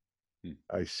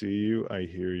 I see you. I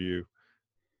hear you.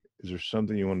 Is there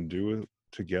something you want to do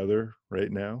together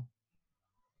right now?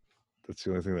 That's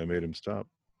the only thing that made him stop.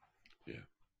 Yeah.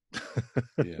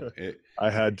 Yeah. I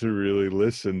had to really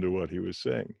listen to what he was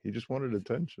saying. He just wanted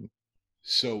attention.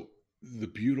 So the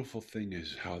beautiful thing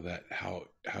is how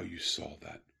you saw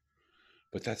that.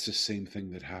 But that's the same thing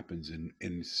that happens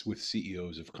with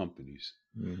CEOs of companies.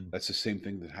 That's the same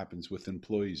thing that happens with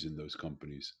employees in those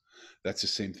companies. That's the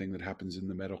same thing that happens in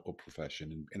the medical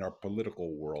profession, in our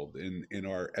political world, in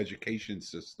our education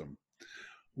system.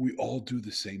 We all do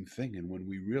the same thing. And when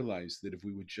we realize that if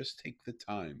we would just take the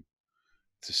time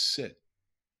to sit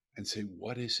and say,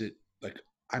 what is it? Like,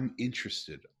 I'm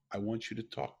interested. I want you to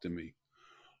talk to me.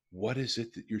 What is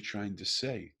it that you're trying to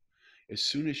say? As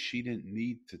soon as she didn't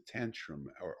need to tantrum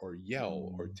or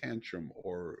yell or tantrum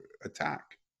or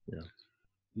attack. Yeah.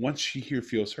 Once she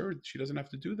feels heard, she doesn't have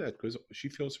to do that because she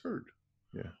feels heard.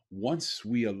 Yeah. Once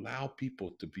we allow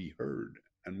people to be heard,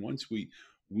 and once we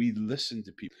We listen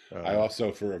to people. I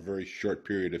also, for a very short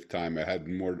period of time, I had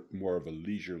more of a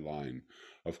leisure line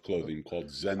of clothing called I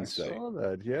Zensei. saw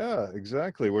that. Yeah,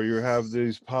 exactly. Where you have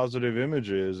these positive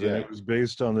images, and Yeah. it was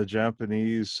based on the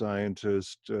Japanese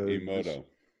scientist Emoto.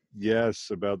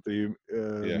 yes, about the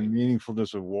Yeah.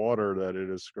 meaningfulness of water that it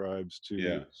ascribes to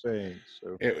Yeah. sayings.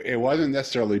 So It wasn't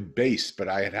necessarily based, but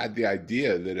I had the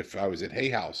idea that if I was at Hay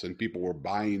House and people were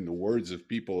buying the words of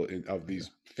people of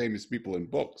these famous people in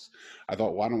books, I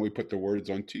thought, why don't we put the words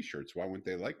on T-shirts? Why wouldn't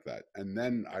they like that? And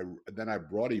then I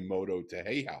brought Emoto to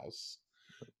Hay House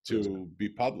to be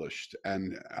published,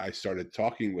 and I started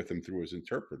talking with him through his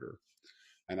interpreter,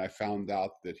 and I found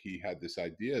out that he had this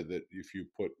idea that if you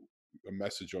put a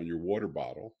message on your water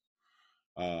bottle,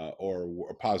 or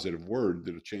a positive word,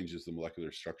 that it changes the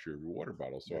molecular structure of your water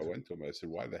bottle. So I went to him. I said,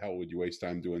 "Why the hell would you waste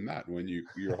time doing that when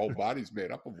your whole body's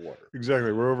made up of water?"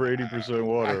 exactly, we're over 80%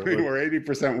 water. I mean, we're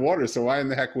 80% water. So why in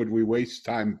the heck would we waste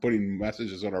time putting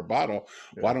messages on our bottle?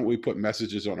 Yeah. Why don't we put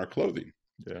messages on our clothing?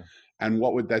 Yeah. And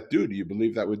what would that do? Do you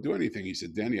believe that would do anything? He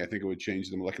said, "Danny, I think it would change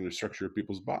the molecular structure of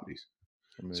people's bodies."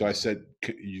 Amazing. So I said,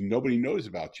 nobody knows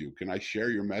about you. Can I share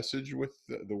your message with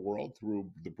the world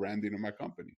through the branding of my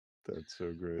company? That's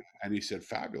so great. And he said,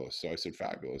 "Fabulous." So I said,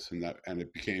 "Fabulous." And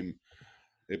it became,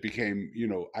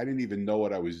 I didn't even know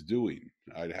what I was doing.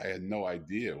 I had no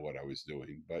idea what I was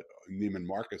doing, but Neiman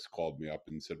Marcus called me up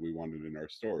and said, "We want it in our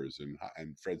stores."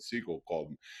 And Fred Siegel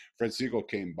called me. Fred Siegel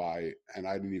came by, and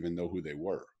I didn't even know who they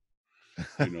were.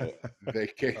 They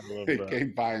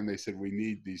came by and they said, "We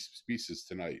need these pieces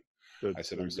tonight." I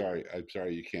said, "I'm sorry,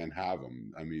 you can't have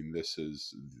them. I mean, they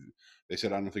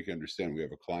said, "I don't think you understand. We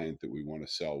have a client that we want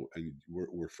to sell, and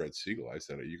we're Fred Siegel." I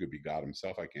said, "You could be God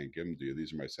himself. I can't give them to you.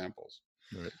 These are my samples.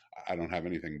 Right. I don't have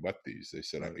anything but these." They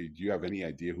said, "Do you have any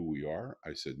idea who we are?"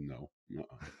 I said, "No."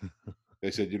 They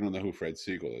said, "You don't know who Fred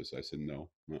Siegel is?" I said, "No."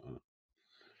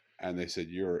 And they said,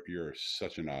 you're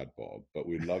such an oddball, but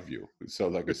we love you. So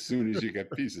like, as soon as you get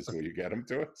pieces, will you get them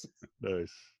to us?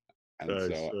 Nice. And nice.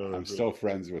 so I'm still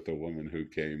friends with a woman who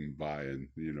came by and,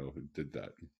 did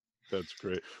that. That's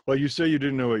great. Well, you say you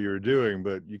didn't know what you were doing,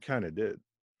 but you kind of did.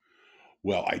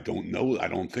 Well, I don't know. I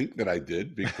don't think that I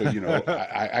did, because,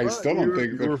 I still don't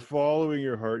think that you were following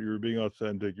your heart. You were being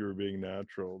authentic. You were being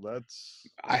natural.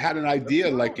 I had an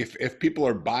idea, like, if people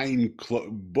are buying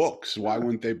books, why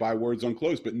wouldn't they buy words on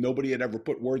clothes? But nobody had ever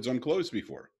put words on clothes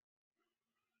before.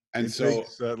 And it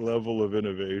takes that level of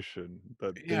innovation,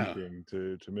 that thinking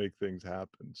to make things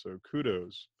happen. So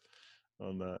kudos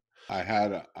on that. I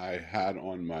had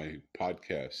on my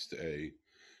podcast a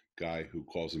guy who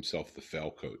calls himself the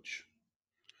Fail Coach.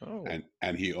 Oh.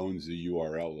 And he owns the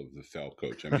URL of the Fail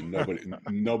Coach. I mean,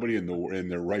 nobody in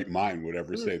their right mind would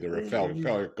ever say they're a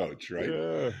failure coach, right?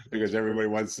 Yeah, because everybody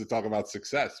wants to talk about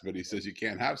success, but he says you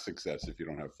can't have success if you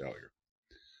don't have failure.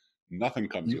 Nothing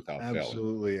comes without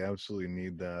failure. Absolutely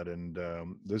need that. And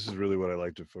this is really what I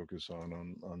like to focus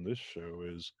on this show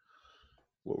is,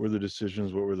 what were the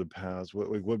decisions? What were the paths?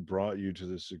 What brought you to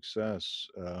the success?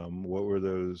 What were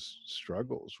those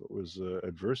struggles? What was the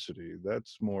adversity?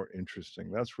 That's more interesting.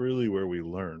 That's really where we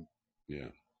learn. Yeah.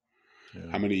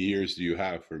 How many years do you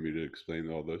have for me to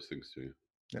explain all those things to you?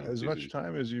 As much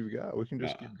time as you've got. We can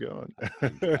just keep going.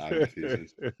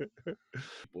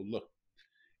 Well, look,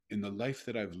 in the life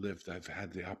that I've lived, I've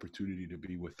had the opportunity to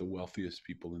be with the wealthiest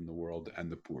people in the world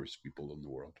and the poorest people in the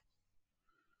world.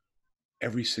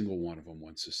 Every single one of them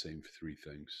wants the same three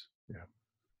things. Yeah.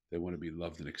 They want to be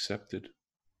loved and accepted.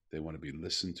 They want to be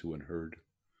listened to and heard.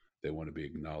 They want to be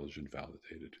acknowledged and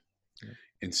validated. Yeah.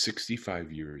 In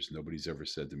 65 years, nobody's ever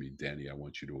said to me, "Danny, I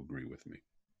want you to agree with me."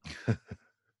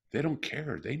 They don't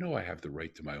care. They know I have the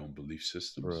right to my own belief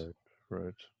systems.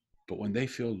 Right. But when they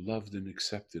feel loved and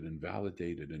accepted and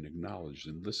validated and acknowledged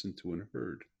and listened to and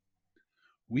heard,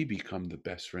 we become the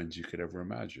best friends you could ever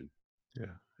imagine.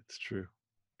 Yeah, it's true.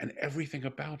 And everything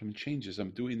about them changes. I'm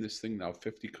doing this thing now,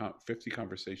 50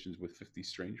 conversations with 50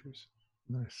 strangers.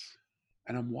 Nice.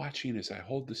 And I'm watching as I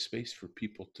hold the space for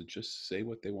people to just say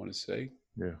what they want to say.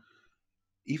 Yeah.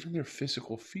 Even their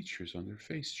physical features on their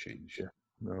face change. Yeah.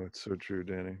 No, it's so true,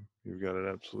 Danny. You've got it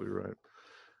absolutely right.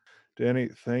 Danny,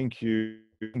 thank you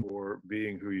for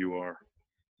being who you are.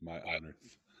 My honor.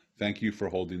 Thank you for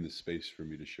holding the space for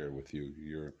me to share with you.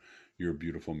 You're a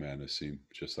beautiful man, Asim,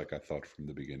 just like I thought from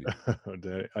the beginning.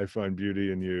 Danny, I find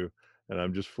beauty in you, and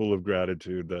I'm just full of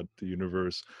gratitude that the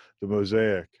universe, the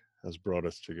mosaic, has brought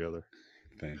us together.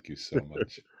 Thank you so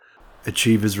much.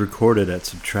 Achieve is recorded at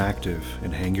Subtractive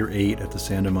in Hangar 8 at the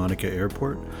Santa Monica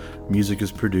Airport. Music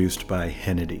is produced by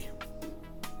Hennedy.